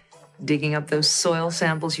 Digging up those soil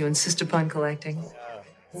samples you insist upon collecting.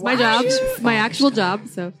 It's my job. It's my actual job.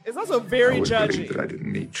 So It's also I very would believe judgy. that I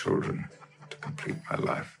didn't need children to complete my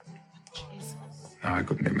life. Now I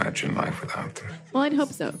couldn't imagine life without them. well, I'd hope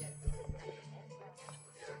so.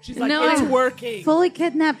 She's like, No, it's I- working. Fully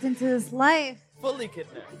kidnapped into this life. Fully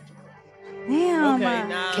kidnapped. Damn. Okay,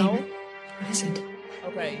 now. Damon, what is it?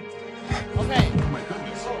 Okay. Okay. All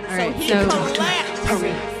right. He So collapsed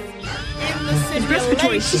in the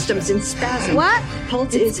Respiratory simulation. system's in spasm. What?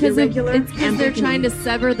 Pulse it's is because irregular. they're trying to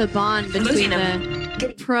sever the bond between Losing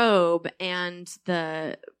the probe and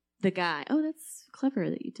the guy. Oh, that's clever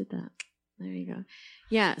that you did that. There you go.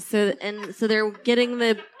 Yeah. So they're getting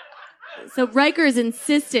the. So Riker's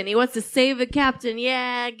insistent. He wants to save the captain.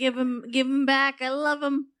 Yeah, give him back. I love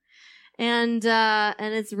him. And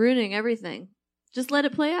it's ruining everything. Just let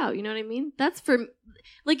it play out. You know what I mean? That's for,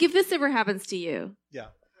 like, if this ever happens to you. Yeah.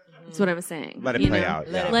 That's what I'm saying. Let it You play know? out.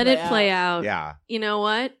 Let it play out. Yeah. You know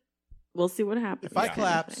what? We'll see what happens. If I Yeah.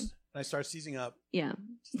 collapse and I start seizing up, Yeah.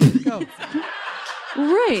 there you go.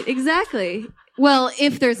 Right. Exactly. Well,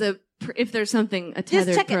 if there's something a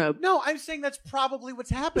tethered check it. probe. No, I'm saying that's probably what's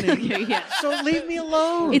happening. Okay, yeah. So leave me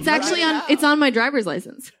alone. It's actually it's on my driver's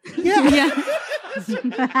license. Yeah. Yeah.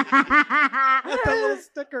 That little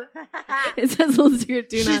sticker. It says little sticker,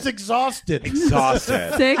 do She's not exhausted.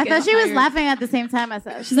 Exhausted. sick. I thought and she was tired. laughing at the same time as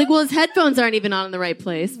us. She's like, well, his headphones aren't even on in the right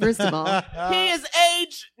place, first of all. He is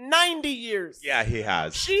aged 90 years. Yeah, he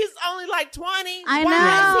has. She's only like 20. I Why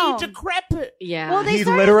know. is he decrepit? Yeah. Well, they He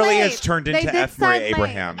started literally late. has turned They into did F. start Murray late.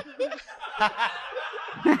 Abraham.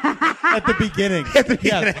 At the beginning.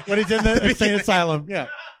 Yeah, when he's in the insane asylum. Yeah.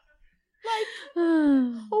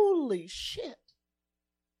 Holy shit.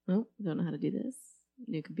 Oh, don't know how to do this.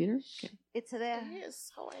 New computer? Okay. It's there. He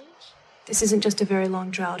is so aged. This isn't just a very long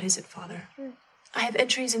drought, is it, Father? I have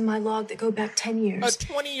entries in my log that go back 10 years. A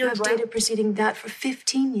 20-year You have drought? data preceding that for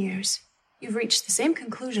 15 years. You've reached the same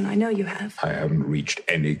conclusion. I know you have. I haven't reached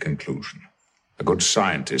any conclusion. A good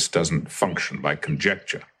scientist doesn't function by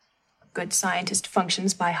conjecture. A good scientist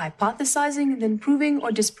functions by hypothesizing and then proving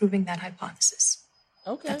or disproving that hypothesis.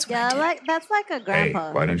 Okay. That's what Yeah, I did. that's like a Hey,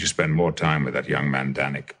 grandpa. why don't you spend more time with that young man,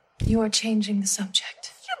 Danik? You are changing the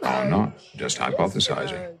subject. No, I'm not. Just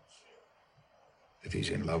hypothesizing. That he's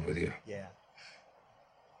in love with you. Yeah.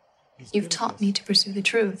 You've taught me to pursue the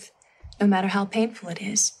truth, no matter how painful it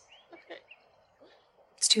is.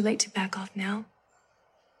 It's too late to back off now.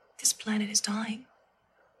 This planet is dying.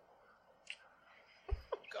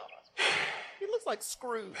 God. He looks like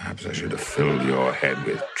Scrooge. Perhaps I should have filled your head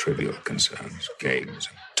with trivial concerns, games,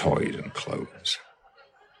 and toys and clothes.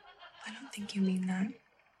 I don't think you mean that.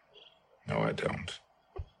 No, I don't.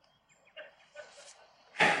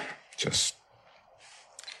 Just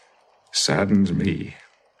saddens me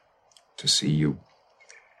to see you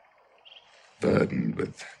burdened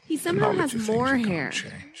with He the somehow knowledge has of things more you can't hair.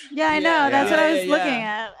 change. Yeah, I know. That's what I was yeah. looking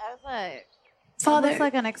at. I was like, Father, looks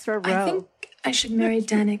like an extra row. I think I should marry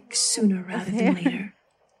Danik sooner rather than later.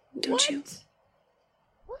 Don't you?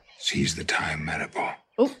 Seize the time, Maribor.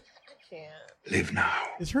 Oh. Live now.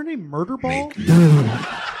 Is her name Murderball?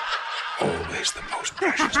 Always the most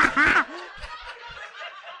precious.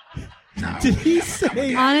 Did he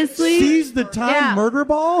say Honestly, seize the time Yeah.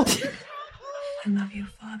 Murderball? I love you,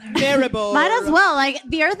 Father. Father. Maribor. Might as well. Like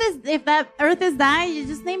the Earth is, if that Earth is dying, you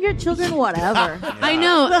just name your children whatever. I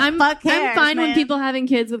know. Who the I'm fuck cares, fine when man? people having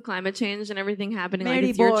kids with climate change and everything happening. Like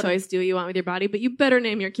it's Maribor. your choice. Do what you want with your body, but you better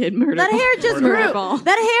name your kid Murder. That hair just Murder grew. Ball.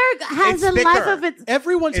 That hair has It's a life thicker. of its.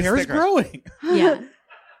 Everyone's It's hair is thicker. growing. Yeah.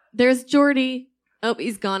 There's Jordy. Oh,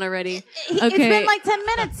 he's gone already. It's Okay. been like 10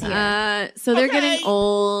 minutes here. So they're Okay. getting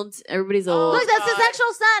old. Everybody's old. Look, that's his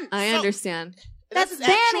actual son. I understand. That's That's his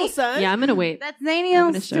actual Danny. son. Yeah, I'm gonna wait. That's I'm Daniel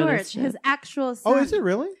gonna show this Stewart, shit. his actual son. Oh, is it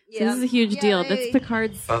really? So this is a huge deal. That's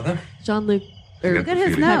Picard's Father? Jean-Luc. Or Look at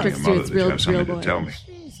his feeling nose. Patrick from your mother Stewart's that you real, have something real to boy. tell me.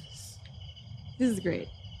 This is great.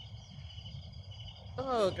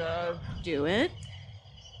 Oh God. Do it.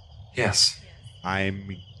 Yes. I'm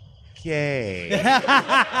gay.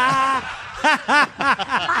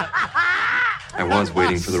 I was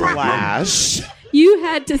waiting for the right moment. Slash. You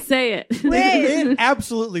had to say it. It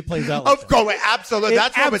absolutely plays out like Of course, absolutely. It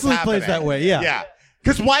That's what was absolutely happening. plays that way, yeah. Yeah.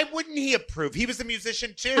 Because why wouldn't he approve? He was a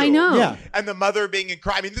musician too. I know. Yeah. And the mother being in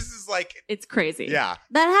crime. I mean, this is like, It's crazy. yeah.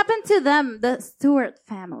 That happened to them, the Stewart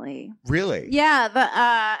family. Really?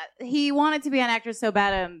 Yeah, he wanted to be an actor so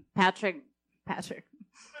bad, and Patrick,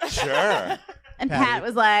 Sure. and Patty. Pat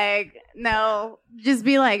was like, "No, just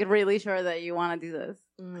be like really sure that you want to do this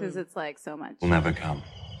because it's like so much." Will never come.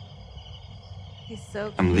 He's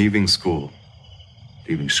so. I'm leaving school.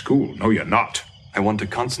 Leaving school? No, you're not. I want to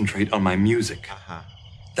concentrate on my music. Uh-huh.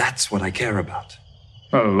 That's what I care about.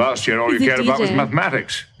 Well, last year all He's you a cared about was DJ.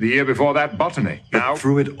 mathematics. The year before that, botany. But Now,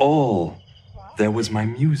 through it all, there was my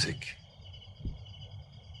music.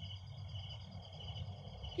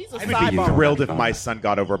 He's a I'd be sidebar. thrilled if my son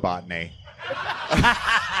got over botany.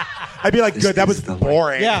 I'd be like, This good, that is was the life.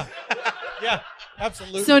 boring. Yeah. Yeah,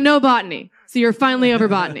 absolutely. So no botany. So you're finally over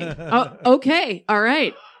botany. Oh, okay. All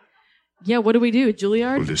right. Yeah. What do we do? we'll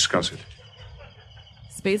Juilliard? discuss it.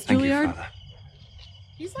 Space Thank you, Juilliard? Father.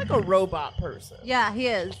 He's like a robot person. Yeah, he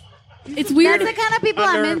is. It's weird. That's the kind of people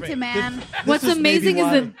I'm Unnerving. into, man. What's This is amazing maybe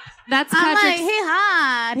is that why. that's I'm like, Patrick's. he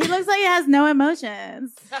hot. He looks like he has no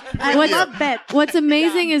emotions. I What's- love that. What's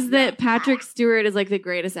amazing is that Patrick Stewart is like the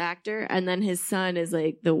greatest actor, and then his son is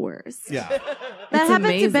like the worst. Yeah. That It's happened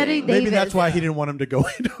amazing. to Betty Davis. Maybe that's why he didn't want him to go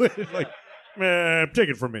into it. Like, take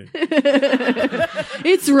it from me.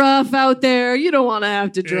 It's rough out there. You don't want to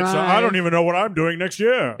have to drive. I don't even know what I'm doing next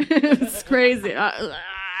year. It's crazy.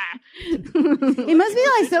 It must be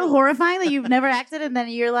like so horrifying that you've never acted, and then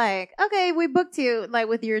you're like, okay, we booked you like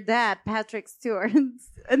with your dad, Patrick Stewart,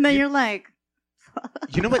 and then you're like,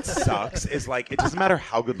 You know what sucks is like, it doesn't matter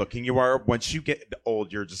how good looking you are. Once you get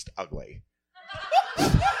old, you're just ugly.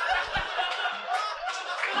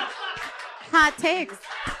 hot takes.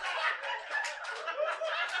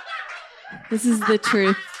 This is the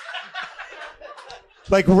truth.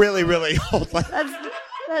 Like really, really old. Like,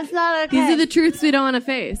 That's not okay. These are the truths we don't want to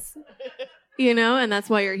face. You know, and that's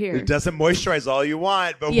why you're here. it doesn't moisturize all you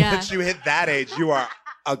want, but Yeah. once you hit that age, you are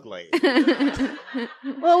ugly.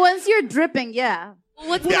 Well, once you're dripping, yeah.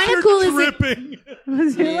 What's Yeah. kind of cool is that dripping.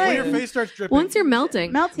 Once you're When your like, face starts dripping. once you're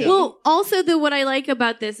melting. Melting. Well, also what I like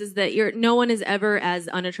about this is that no one is ever as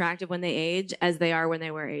unattractive when they age as they are when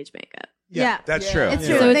they wear age makeup. yeah. That's Yeah. true. It's Yeah.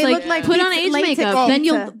 true. So it's They like look like put on pizza- age latex makeup, then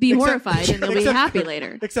pizza. you'll be Except- horrified and you'll be except- happy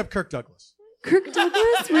later. Except Kirk Douglas. Kirk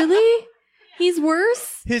Douglas, really? He's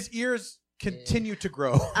worse. His ears continue to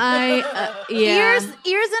grow. Yeah. Ears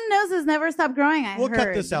and noses never stop growing. I We'll heard.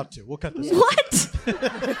 cut this out too. We'll cut this out. What?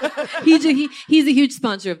 He's a huge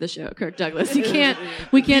sponsor of the show, Kirk Douglas. We can't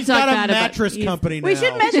He's talk got a bad about mattress he's- company now. We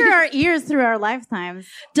should measure our ears through our lifetimes.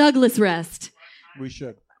 Douglas Rest. We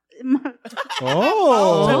should.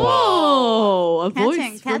 Oh. Oh, a voice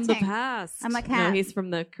Catching, from the catching. past. I'm a No, cat. he's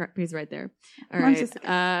right there. All I'm right. just a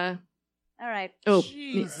cat. All right.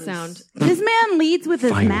 Sound. This man leads with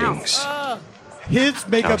his Findings. mouth. His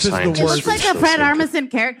makeup is the scientists It worst. looks like a Fred Armisen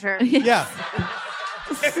character. Yeah.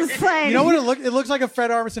 It's just like, You know what it looks? It looks like a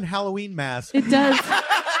Fred Armisen Halloween mask. It does.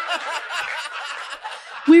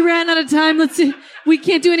 We ran out of time. Let's see. We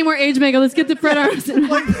can't do any more age makeup. Let's get to Fred Armisen.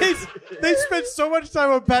 Like they spent so much time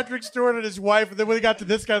on Patrick Stewart and his wife, and then when they got to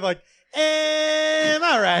this guy, like,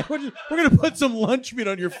 all right, we're gonna put some lunch meat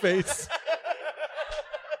on your face.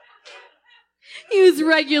 Use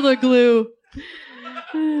regular glue.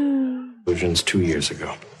 Illusions 2 years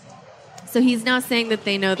ago. So he's now saying that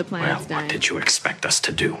they know the planet's What dying. did you expect us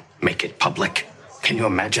to do? Make it public? Can you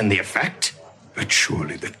imagine the effect? But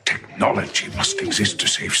surely the technology must exist to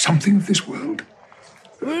save something of this world.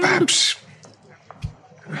 Perhaps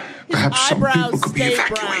some people could be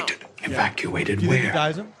evacuated. Evacuated Do you think he where?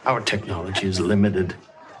 dies him? Our technology is limited.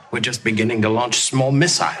 We're just beginning to launch small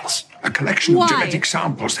missiles. A collection Why? of genetic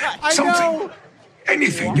samples. I Something. know.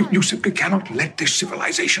 Anything. You simply cannot let this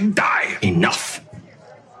civilization die. Enough.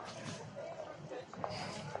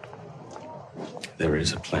 There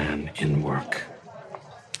is a plan in work.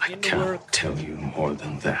 I cannot tell you more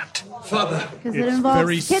than that. Father. Because it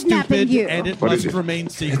involves kidnapping you. And it What must is it? remain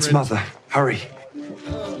secret. It's Mother. Hurry.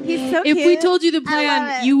 He's so If cute. we told you the I love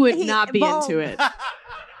plan, it. you would He not be evolved. into it.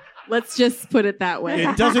 Let's just put it that way.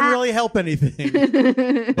 It doesn't really help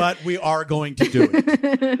anything, but we are going to do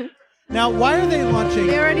it. Now, why are they launching?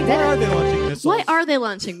 They already why did are it. they launching missiles? Why are they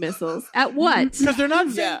launching missiles? At what? Because they're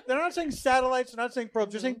not saying satellites. They're not saying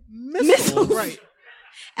probes. They're saying missiles. Missiles. Right.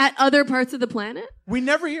 At other parts of the planet? We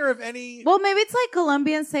never hear of any. Well, maybe it's like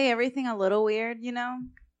Colombians say everything a little weird, you know?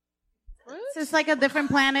 It's just like a different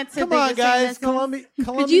planet. So Come they on, just say guys. missiles.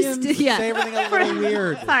 Colombians yeah. say everything a little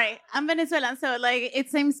weird. Sorry, I'm Venezuelan, so like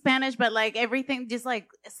it's in Spanish, but like everything, just like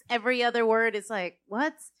every other word is like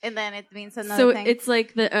what, and then it means another So thing. it's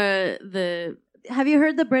like the Have you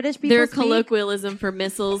heard the British people their speak? colloquialism for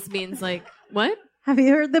missiles means like what? Have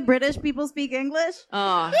you heard the British people speak English?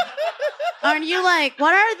 Oh, Aren't you like,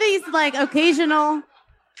 what are these like occasional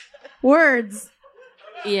words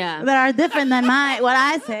yeah, that are different than what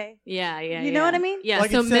I say? yeah. You know what I mean? Yeah.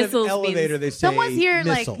 Like so instead missiles of elevator, means they say Someone's here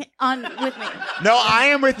missile. like on with me. No, I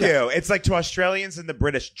am with you. It's like to Australians and the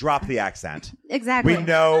British, drop the accent. Exactly. We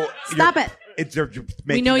know. Stop it. It's you're we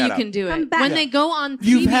making know that you up. can do Come it. back. When they go on TV,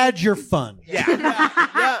 You've had your fun.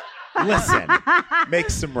 Yeah. Listen, make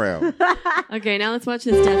some room. Okay, now let's watch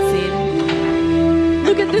this death scene.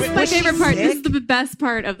 Look at this, my was she favorite part. This is sick? the best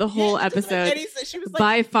part of the whole episode. And he said she was like,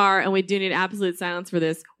 By far, and we do need absolute silence for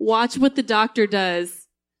this. Watch what the doctor does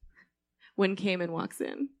when Cayman walks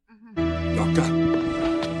in. Doctor.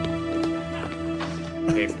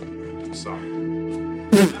 Hey, sorry.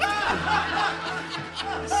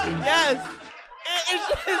 yes. And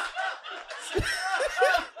it's just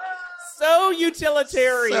so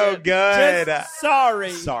utilitarian. So good. Just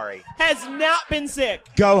sorry. Sorry. Has not been sick.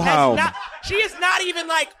 Go Has home. She is not even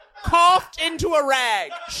like coughed into a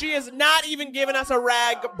rag. She has not even given us a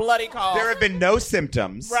rag bloody cough. There have been no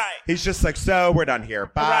symptoms. Right. He's just like, so we're done here.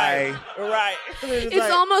 Bye. Right.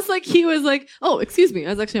 It's almost like he was like, "Oh, excuse me, I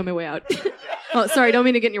was actually on my way out." Oh, sorry, don't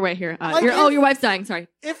mean to get in your way here. Your wife's dying. Sorry.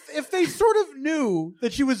 If they sort of knew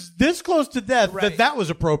that she was this close to death, that was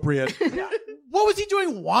appropriate. What was he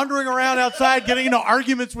doing wandering around outside getting into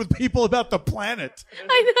arguments with people about the planet?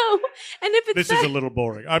 I know. And if it's This that, is a little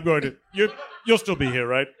boring. I'm going to. You'll still be here,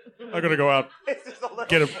 right? I'm going to go out.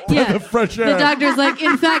 Get a yeah, the fresh air. the doctor's like,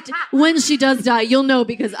 in fact, when she does die, you'll know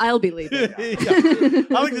because I'll be leaving. I think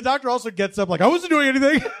the doctor also gets up like, I wasn't doing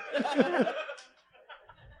anything.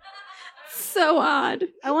 So odd.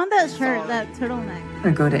 I want that shirt, that turtleneck.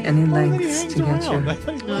 I go to any lengths to get around. I your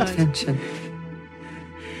thought he left. attention.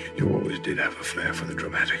 You always did have a flair for the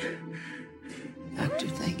dramatic. Doctor,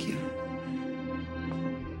 thank you.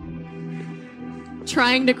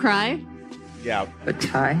 Trying to cry. Yeah. But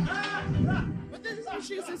Ty,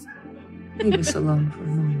 leave us alone for a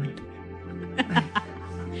moment.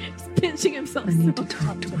 He's pinching himself. I need to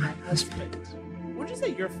talk to my husband. What did you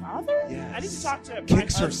say? Your father? Yes. I need to talk to my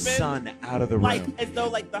Kicks her husband. son out of the Like room. as though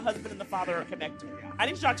like the husband and the father are connected. I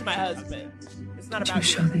need to talk to my husband. It's not To about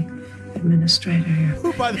show you. the administrator here.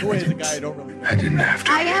 Who, by the way, is a guy I don't really know. I didn't have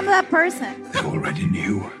to. I am that person. They already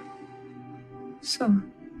knew. So,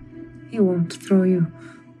 he won't throw you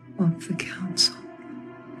off the council.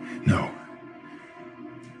 No.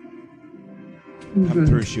 Come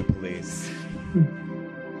through, shoe police.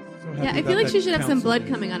 Yeah, I feel like she should have some blood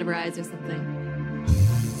coming out of her eyes or something.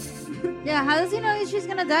 Yeah, how does he know she's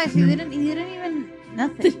gonna die? He didn't even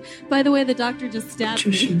nothing. By the way, the doctor just stabbed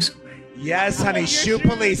Your me. shoes away. Yes, honey. Your Shoe shoes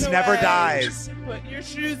police never away. dies. Put your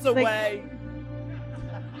shoes away.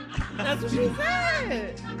 That's what she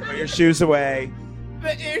said. Put your shoes away.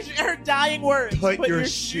 But her dying words. Put your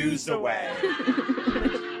shoes away.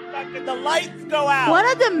 Fucking the lights go out.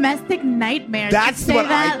 What a domestic nightmare. to That's say what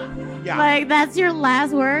that. yeah. Like that's your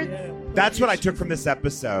last word. That's what I took from this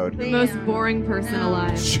episode. The most boring person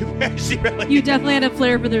alive. She really You definitely had a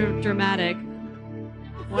flair for the dramatic.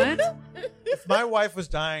 What? If my wife was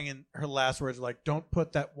dying and her last words were like, don't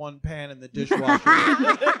put that one pan in the dishwasher.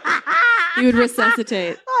 You would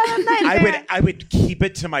resuscitate. I would keep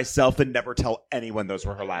it to myself and never tell anyone those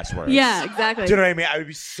were her last words. Yeah, exactly. Do you know what I mean? I would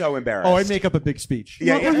be so embarrassed. Oh, I'd make up a big speech.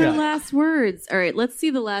 Yeah, What yeah, were her yeah. last words? All right, let's see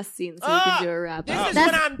the last scene so we can do a wrap This up. is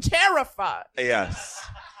when I'm terrified. Yes.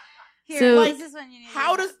 Here, So- this is when you need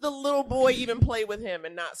How does the little boy even play with him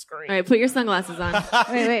and not scream? All right, put your sunglasses on.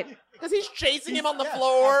 wait. Because he's chasing him on the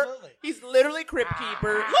floor. absolutely. He's literally Crypt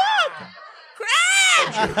Keeper. Look!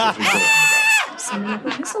 Crash! Send me a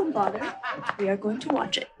whistle, Father. We are going to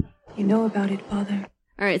watch it. You know about it, Father.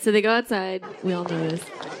 All right, so they go outside. We all know this.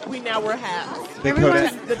 We now wear hats.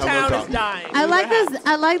 Dakota, The town is dying. I like this.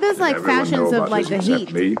 I like this like Everyone know fashions of about like the this heat.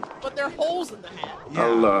 except me. But there are holes in the hat.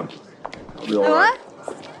 I'll be all right.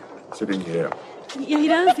 What? Sitting here. Yeah, he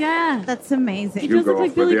does. Yeah, that's amazing. He You does go look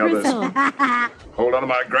like off with Billy the others. Crystal. Hold on to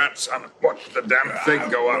my grandson. Watch the damn thing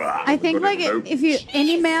go up. I think Put like it in if you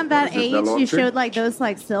any man that What is it, age, Bell you Orchard? showed like those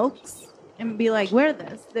like silks and be like, wear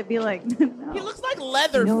this. They'd be like, no. He looks like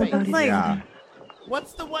Leatherface. It's like, Yeah.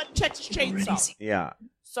 What's the one? Texas Chainsaw. Yeah.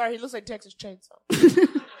 Sorry, he looks like Texas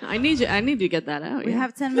Chainsaw. I need to get that out. we yeah.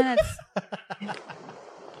 have 10 minutes.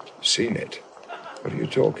 Seen it? What are you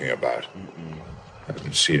talking about?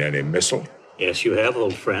 Haven't seen any missile. Yes, you have,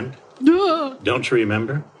 old friend. No. Don't you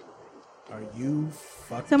remember? Are you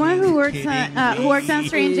fucking Someone who works kidding on who works on me?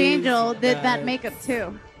 Strange Angel did that makeup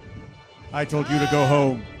too. I told you to go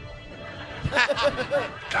home.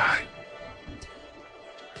 Die.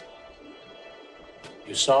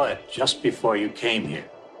 You saw it just before you came here.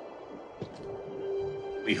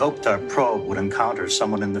 We hoped our probe would encounter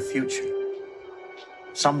someone in the future.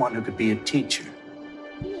 Someone who could be a teacher.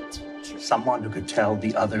 Someone who could tell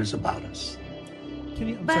the others about us.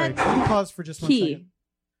 I'm sorry, can you pause for just one Key.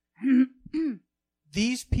 second?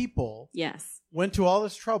 These people Yes. went to all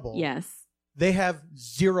this trouble. Yes. They have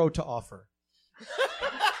zero to offer.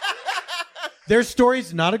 Their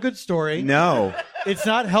story's not a good story. No. It's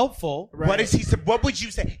not helpful. What is he? What would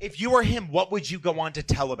you say if you were him? What would you go on to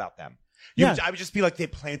tell about them? I would just be like, they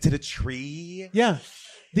planted a tree. Yeah.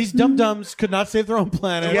 These dum-dums could not save their own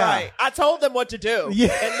planet. Right. I told them what to do.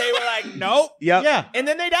 Yeah. And they were like, nope. Yep. Yeah. And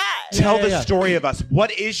then they died. Tell Yeah, the yeah. story of us.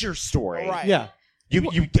 What is your story? Right. Yeah. You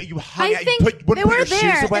hung I out. think You wouldn't they put were your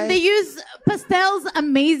there shoes away. and they use pastels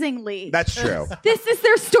amazingly. That's true. This is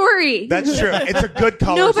their story. That's true. It's a good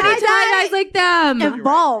color. Nobody story. tie-dyes like them.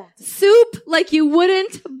 Involved. Soup like you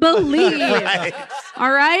wouldn't believe. Right.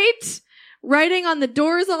 All right? Writing on the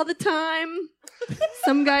doors all the time.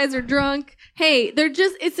 Some guys are drunk. Hey,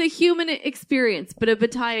 it's a human experience, but a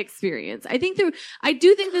Bataille experience. I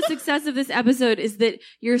do think the success of this episode is that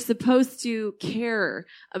you're supposed to care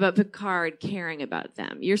about Picard caring about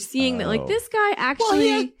them. You're seeing that, like, this guy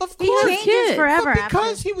actually, of he course, changes forever But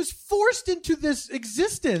because he was forced into this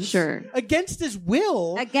existence Sure. against his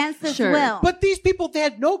will. Against his Sure. will. But these people, they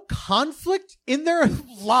had no conflict in their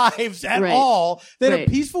lives at Right. all. They had Right.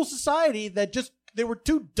 a peaceful society that just, they were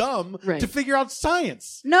too dumb Right. to figure out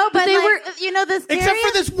science. No, but they like, were- you know, the Except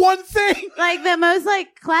for this one thing. like the most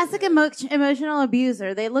like classic emotional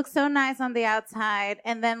abuser. They look so nice on the outside,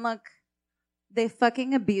 and then look, they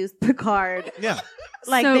fucking abused Picard. Yeah.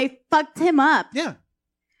 Like So- they fucked him up. Yeah.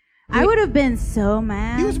 I would have been so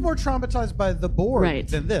mad. He was more traumatized by the board Right.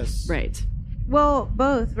 than this. right. Well,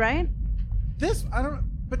 both, right? This, I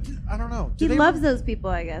don't know. He loves those people,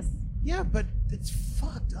 I guess. Yeah, but it's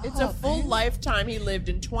fucked up. It's a full man. lifetime he lived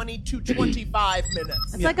in 25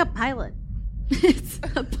 minutes. It's like a pilot. It's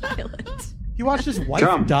a pilot. He watched his wife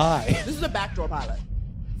Come. die. This is a backdoor pilot.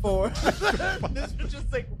 For this was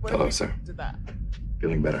just like what Hello, we sir. did that.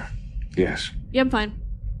 Feeling better? Yes. Yeah, I'm fine.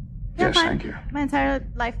 Yeah, Yes, fine. thank you. My entire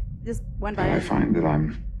life just went by. I find that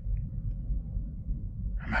I'm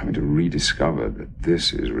having to rediscover that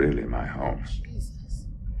this is really my home.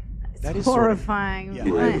 That is horrifying. Yeah.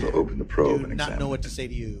 You were able to open the probe Do and not know examine. what to say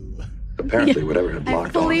to you. Apparently, whatever had I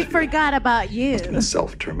blocked fully on forgot about you. has been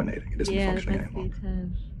self-terminating. It isn't Yeah, functioning that's anymore.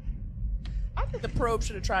 I think the probe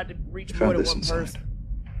should have tried to reach Found more than this one inside. person.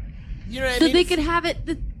 You know what I So mean? they could have it.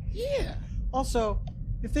 Yeah. Also,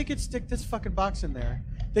 if they could stick this fucking box in there,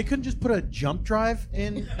 they couldn't just put a jump drive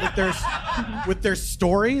in with their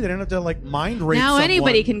story. They don't have to like mind rape Now someone.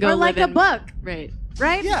 anybody can go Or like live a in- book, Right.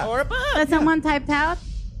 right? Yeah. Or a bug. That someone typed out.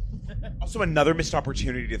 Also, another missed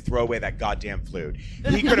opportunity to throw away that goddamn flute.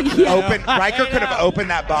 He could have opened. Riker could have opened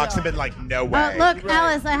that box and been like, "No way." Look,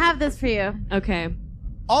 Alice, I have this for you. Okay.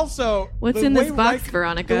 Also, What's the in this way box, Riker-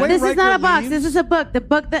 Veronica? the way This is not a Riker box. leaves- This is a book. The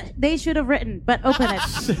book that they should have written, but open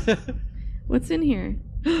it. What's in here?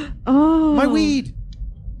 Oh, my weed.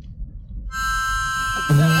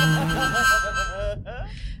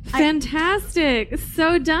 Fantastic.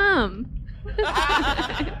 So dumb.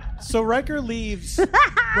 So Riker leaves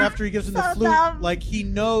after he gives him the So flute. dumb. Like he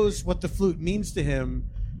knows what the flute means to him,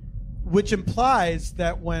 which implies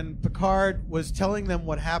that when Picard was telling them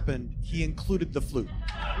what happened, he included the flute.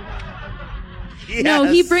 No,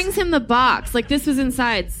 he Yes. brings him the box. Like this was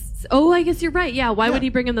inside. Oh, I guess you're right. Yeah. Why would he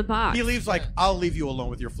bring him the box? He leaves like, "I'll leave you alone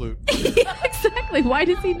with your flute." Exactly. Why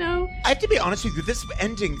does he know? I have to be honest with you. This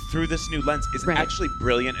ending through this new lens is Right. actually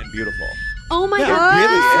brilliant and beautiful. Oh my Yeah, god. it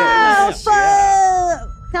really is. Oh,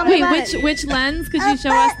 Tell me Wait, about it. which lens? Could you show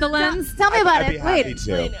us the lens? Tell me about I'd be it. happy Wait.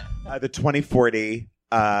 to. The 2040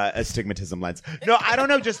 astigmatism lens. No, I don't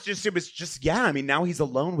know. Just it was just I mean, now he's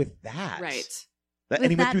alone with that. Right. And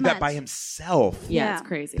he went through that by himself. Yeah, it's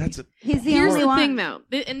crazy. He's the Here's only the one. thing, though,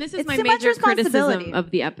 and this is It's my too much major criticism responsibility.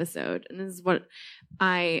 of the episode, and this is what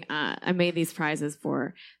I made these prizes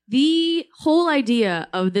for. The whole idea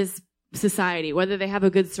of this society, whether they have a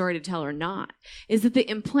good story to tell or not, is that they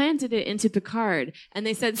implanted it into Picard, and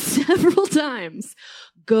they said several times,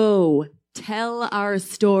 "Go tell our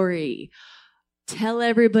story. Tell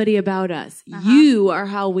everybody about us. You are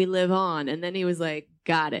how we live on." And then he was like,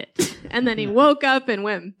 "Got it." And then he woke up and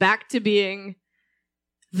went back to being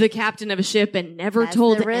the captain of a ship and never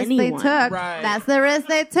told the risk anyone. they took. That's the risk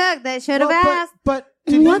they took. They should have Well, asked. But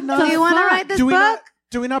do you want to write this book?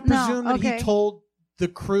 Do we not No, presume that okay. he told the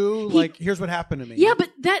crew, like, here's what happened to me? Yeah, but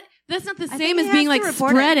that's not the I same think as he being has like, to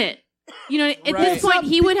report spread it. it. You know, at Right. this point,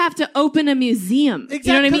 he would have to open a museum.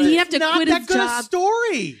 Exactly. You know what I mean? He'd have to It's quit not his that good a job.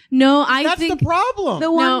 story. No, I That's think the problem.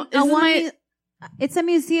 The one, this is one it's a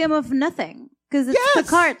museum of nothing because it's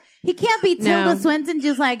Picard. He can't be Tilda No. Swinton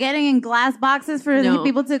just like getting in glass boxes for No.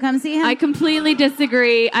 people to come see him. I completely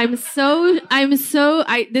disagree. This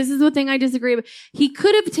is the thing I disagree with. He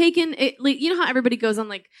could have taken it, like, you know how everybody goes on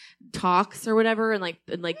like talks or whatever, and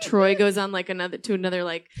like Troy goes on like another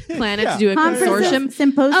like planet to do a consortium.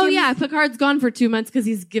 Symposium. Oh yeah, Picard's gone for 2 months because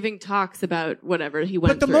he's giving talks about whatever he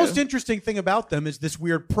went But the through. most interesting thing about them is this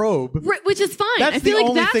weird probe. Right, which is fine. That's I feel the like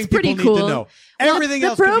only that's thing pretty people cool. need to know. Well, Everything the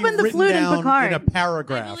else can probe be and the written flute in down Picard. in a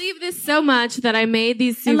paragraph. I believe this so much that I made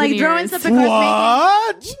these And, souvenirs. like, drawings of Picard's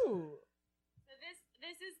What?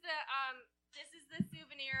 This is the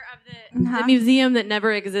souvenir of the museum that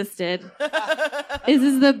never existed. This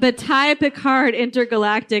is the Bataille Picard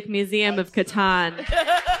Intergalactic Museum of Catan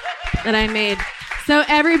that I made. So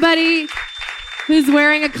everybody who's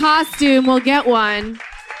wearing a costume will get one.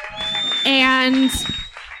 And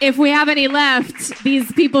if we have any left,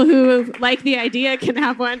 these people who like the idea can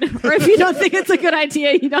have one. Or if you don't think it's a good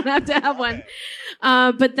idea, you don't have to have one.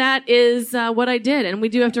 But that is what I did. And we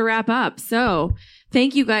do have to wrap up. So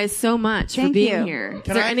thank you guys so much for Thank being you. here. Is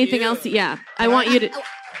Can there I- anything else? Yeah. I want you to.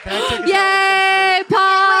 Can I take a Yay,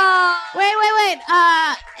 Paul! Wait.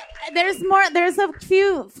 There's more. There's a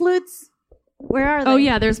few flutes. Where are they? Oh,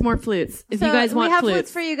 yeah, there's more flutes. If So you guys want we have flutes.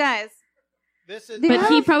 flutes for you guys. This is Do you But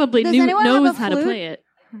he have- probably does anyone have knows a how to flute? play it.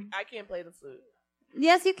 I can't play the flute.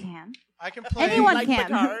 Yes, you can. I can play. Anyone like can.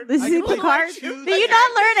 Picard. This I is can play Picard. like two- Did you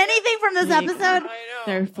not learn anything from this There you go. episode?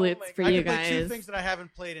 There are flutes for I you can play two guys. things that I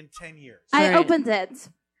haven't played in 10 years. I All right. opened it.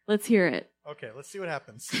 Let's hear it. Okay, let's see what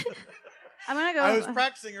happens. I'm gonna go. I was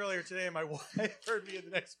practicing earlier today, and my wife heard me in the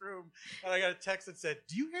next room, and I got a text that said,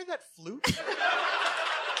 "Do you hear that flute?"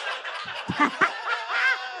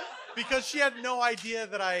 Because she had no idea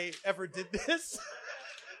that I ever did this,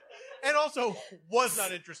 and also was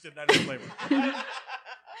not interested in that flavor.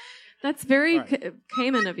 That's very All right.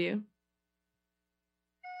 Cayman of you.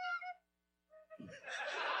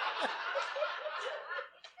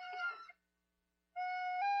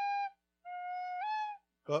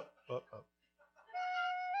 Up.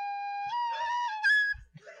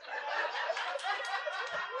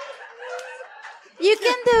 You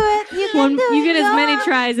can do it. You can do it. You get as Go many on.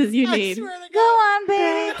 tries as you I need. swear to Go on,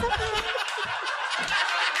 baby.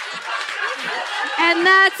 And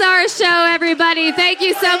that's our show, everybody. Thank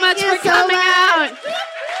you so much you for so coming much. out.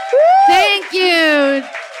 Thank you.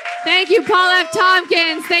 Thank you, Paul F.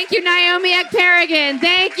 Tompkins. Thank you, Naomi Ekperigan.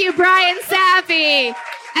 Thank you, Brian Safi.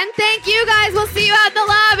 And thank you guys. We'll see you out in the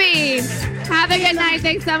lobby. Have a good night.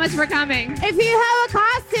 Thanks so much for coming. If you have a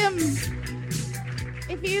costume,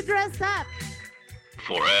 if you dress up.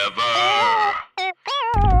 Forever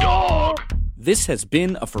Dog. This has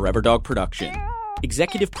been a Forever Dog production.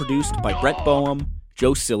 Executive produced by Brett Boehm,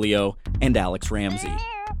 Joe Cilio, and Alex Ramsey.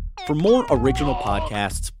 For more original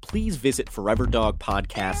podcasts, please visit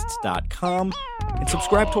foreverdogpodcasts.com and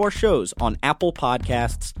subscribe to our shows on Apple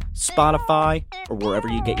Podcasts, Spotify, or wherever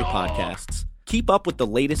you get your podcasts. Keep up with the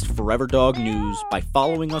latest Forever Dog news by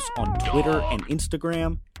following us on Twitter and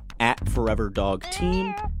Instagram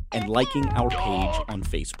 @ForeverDogTeam and liking our page on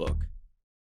Facebook.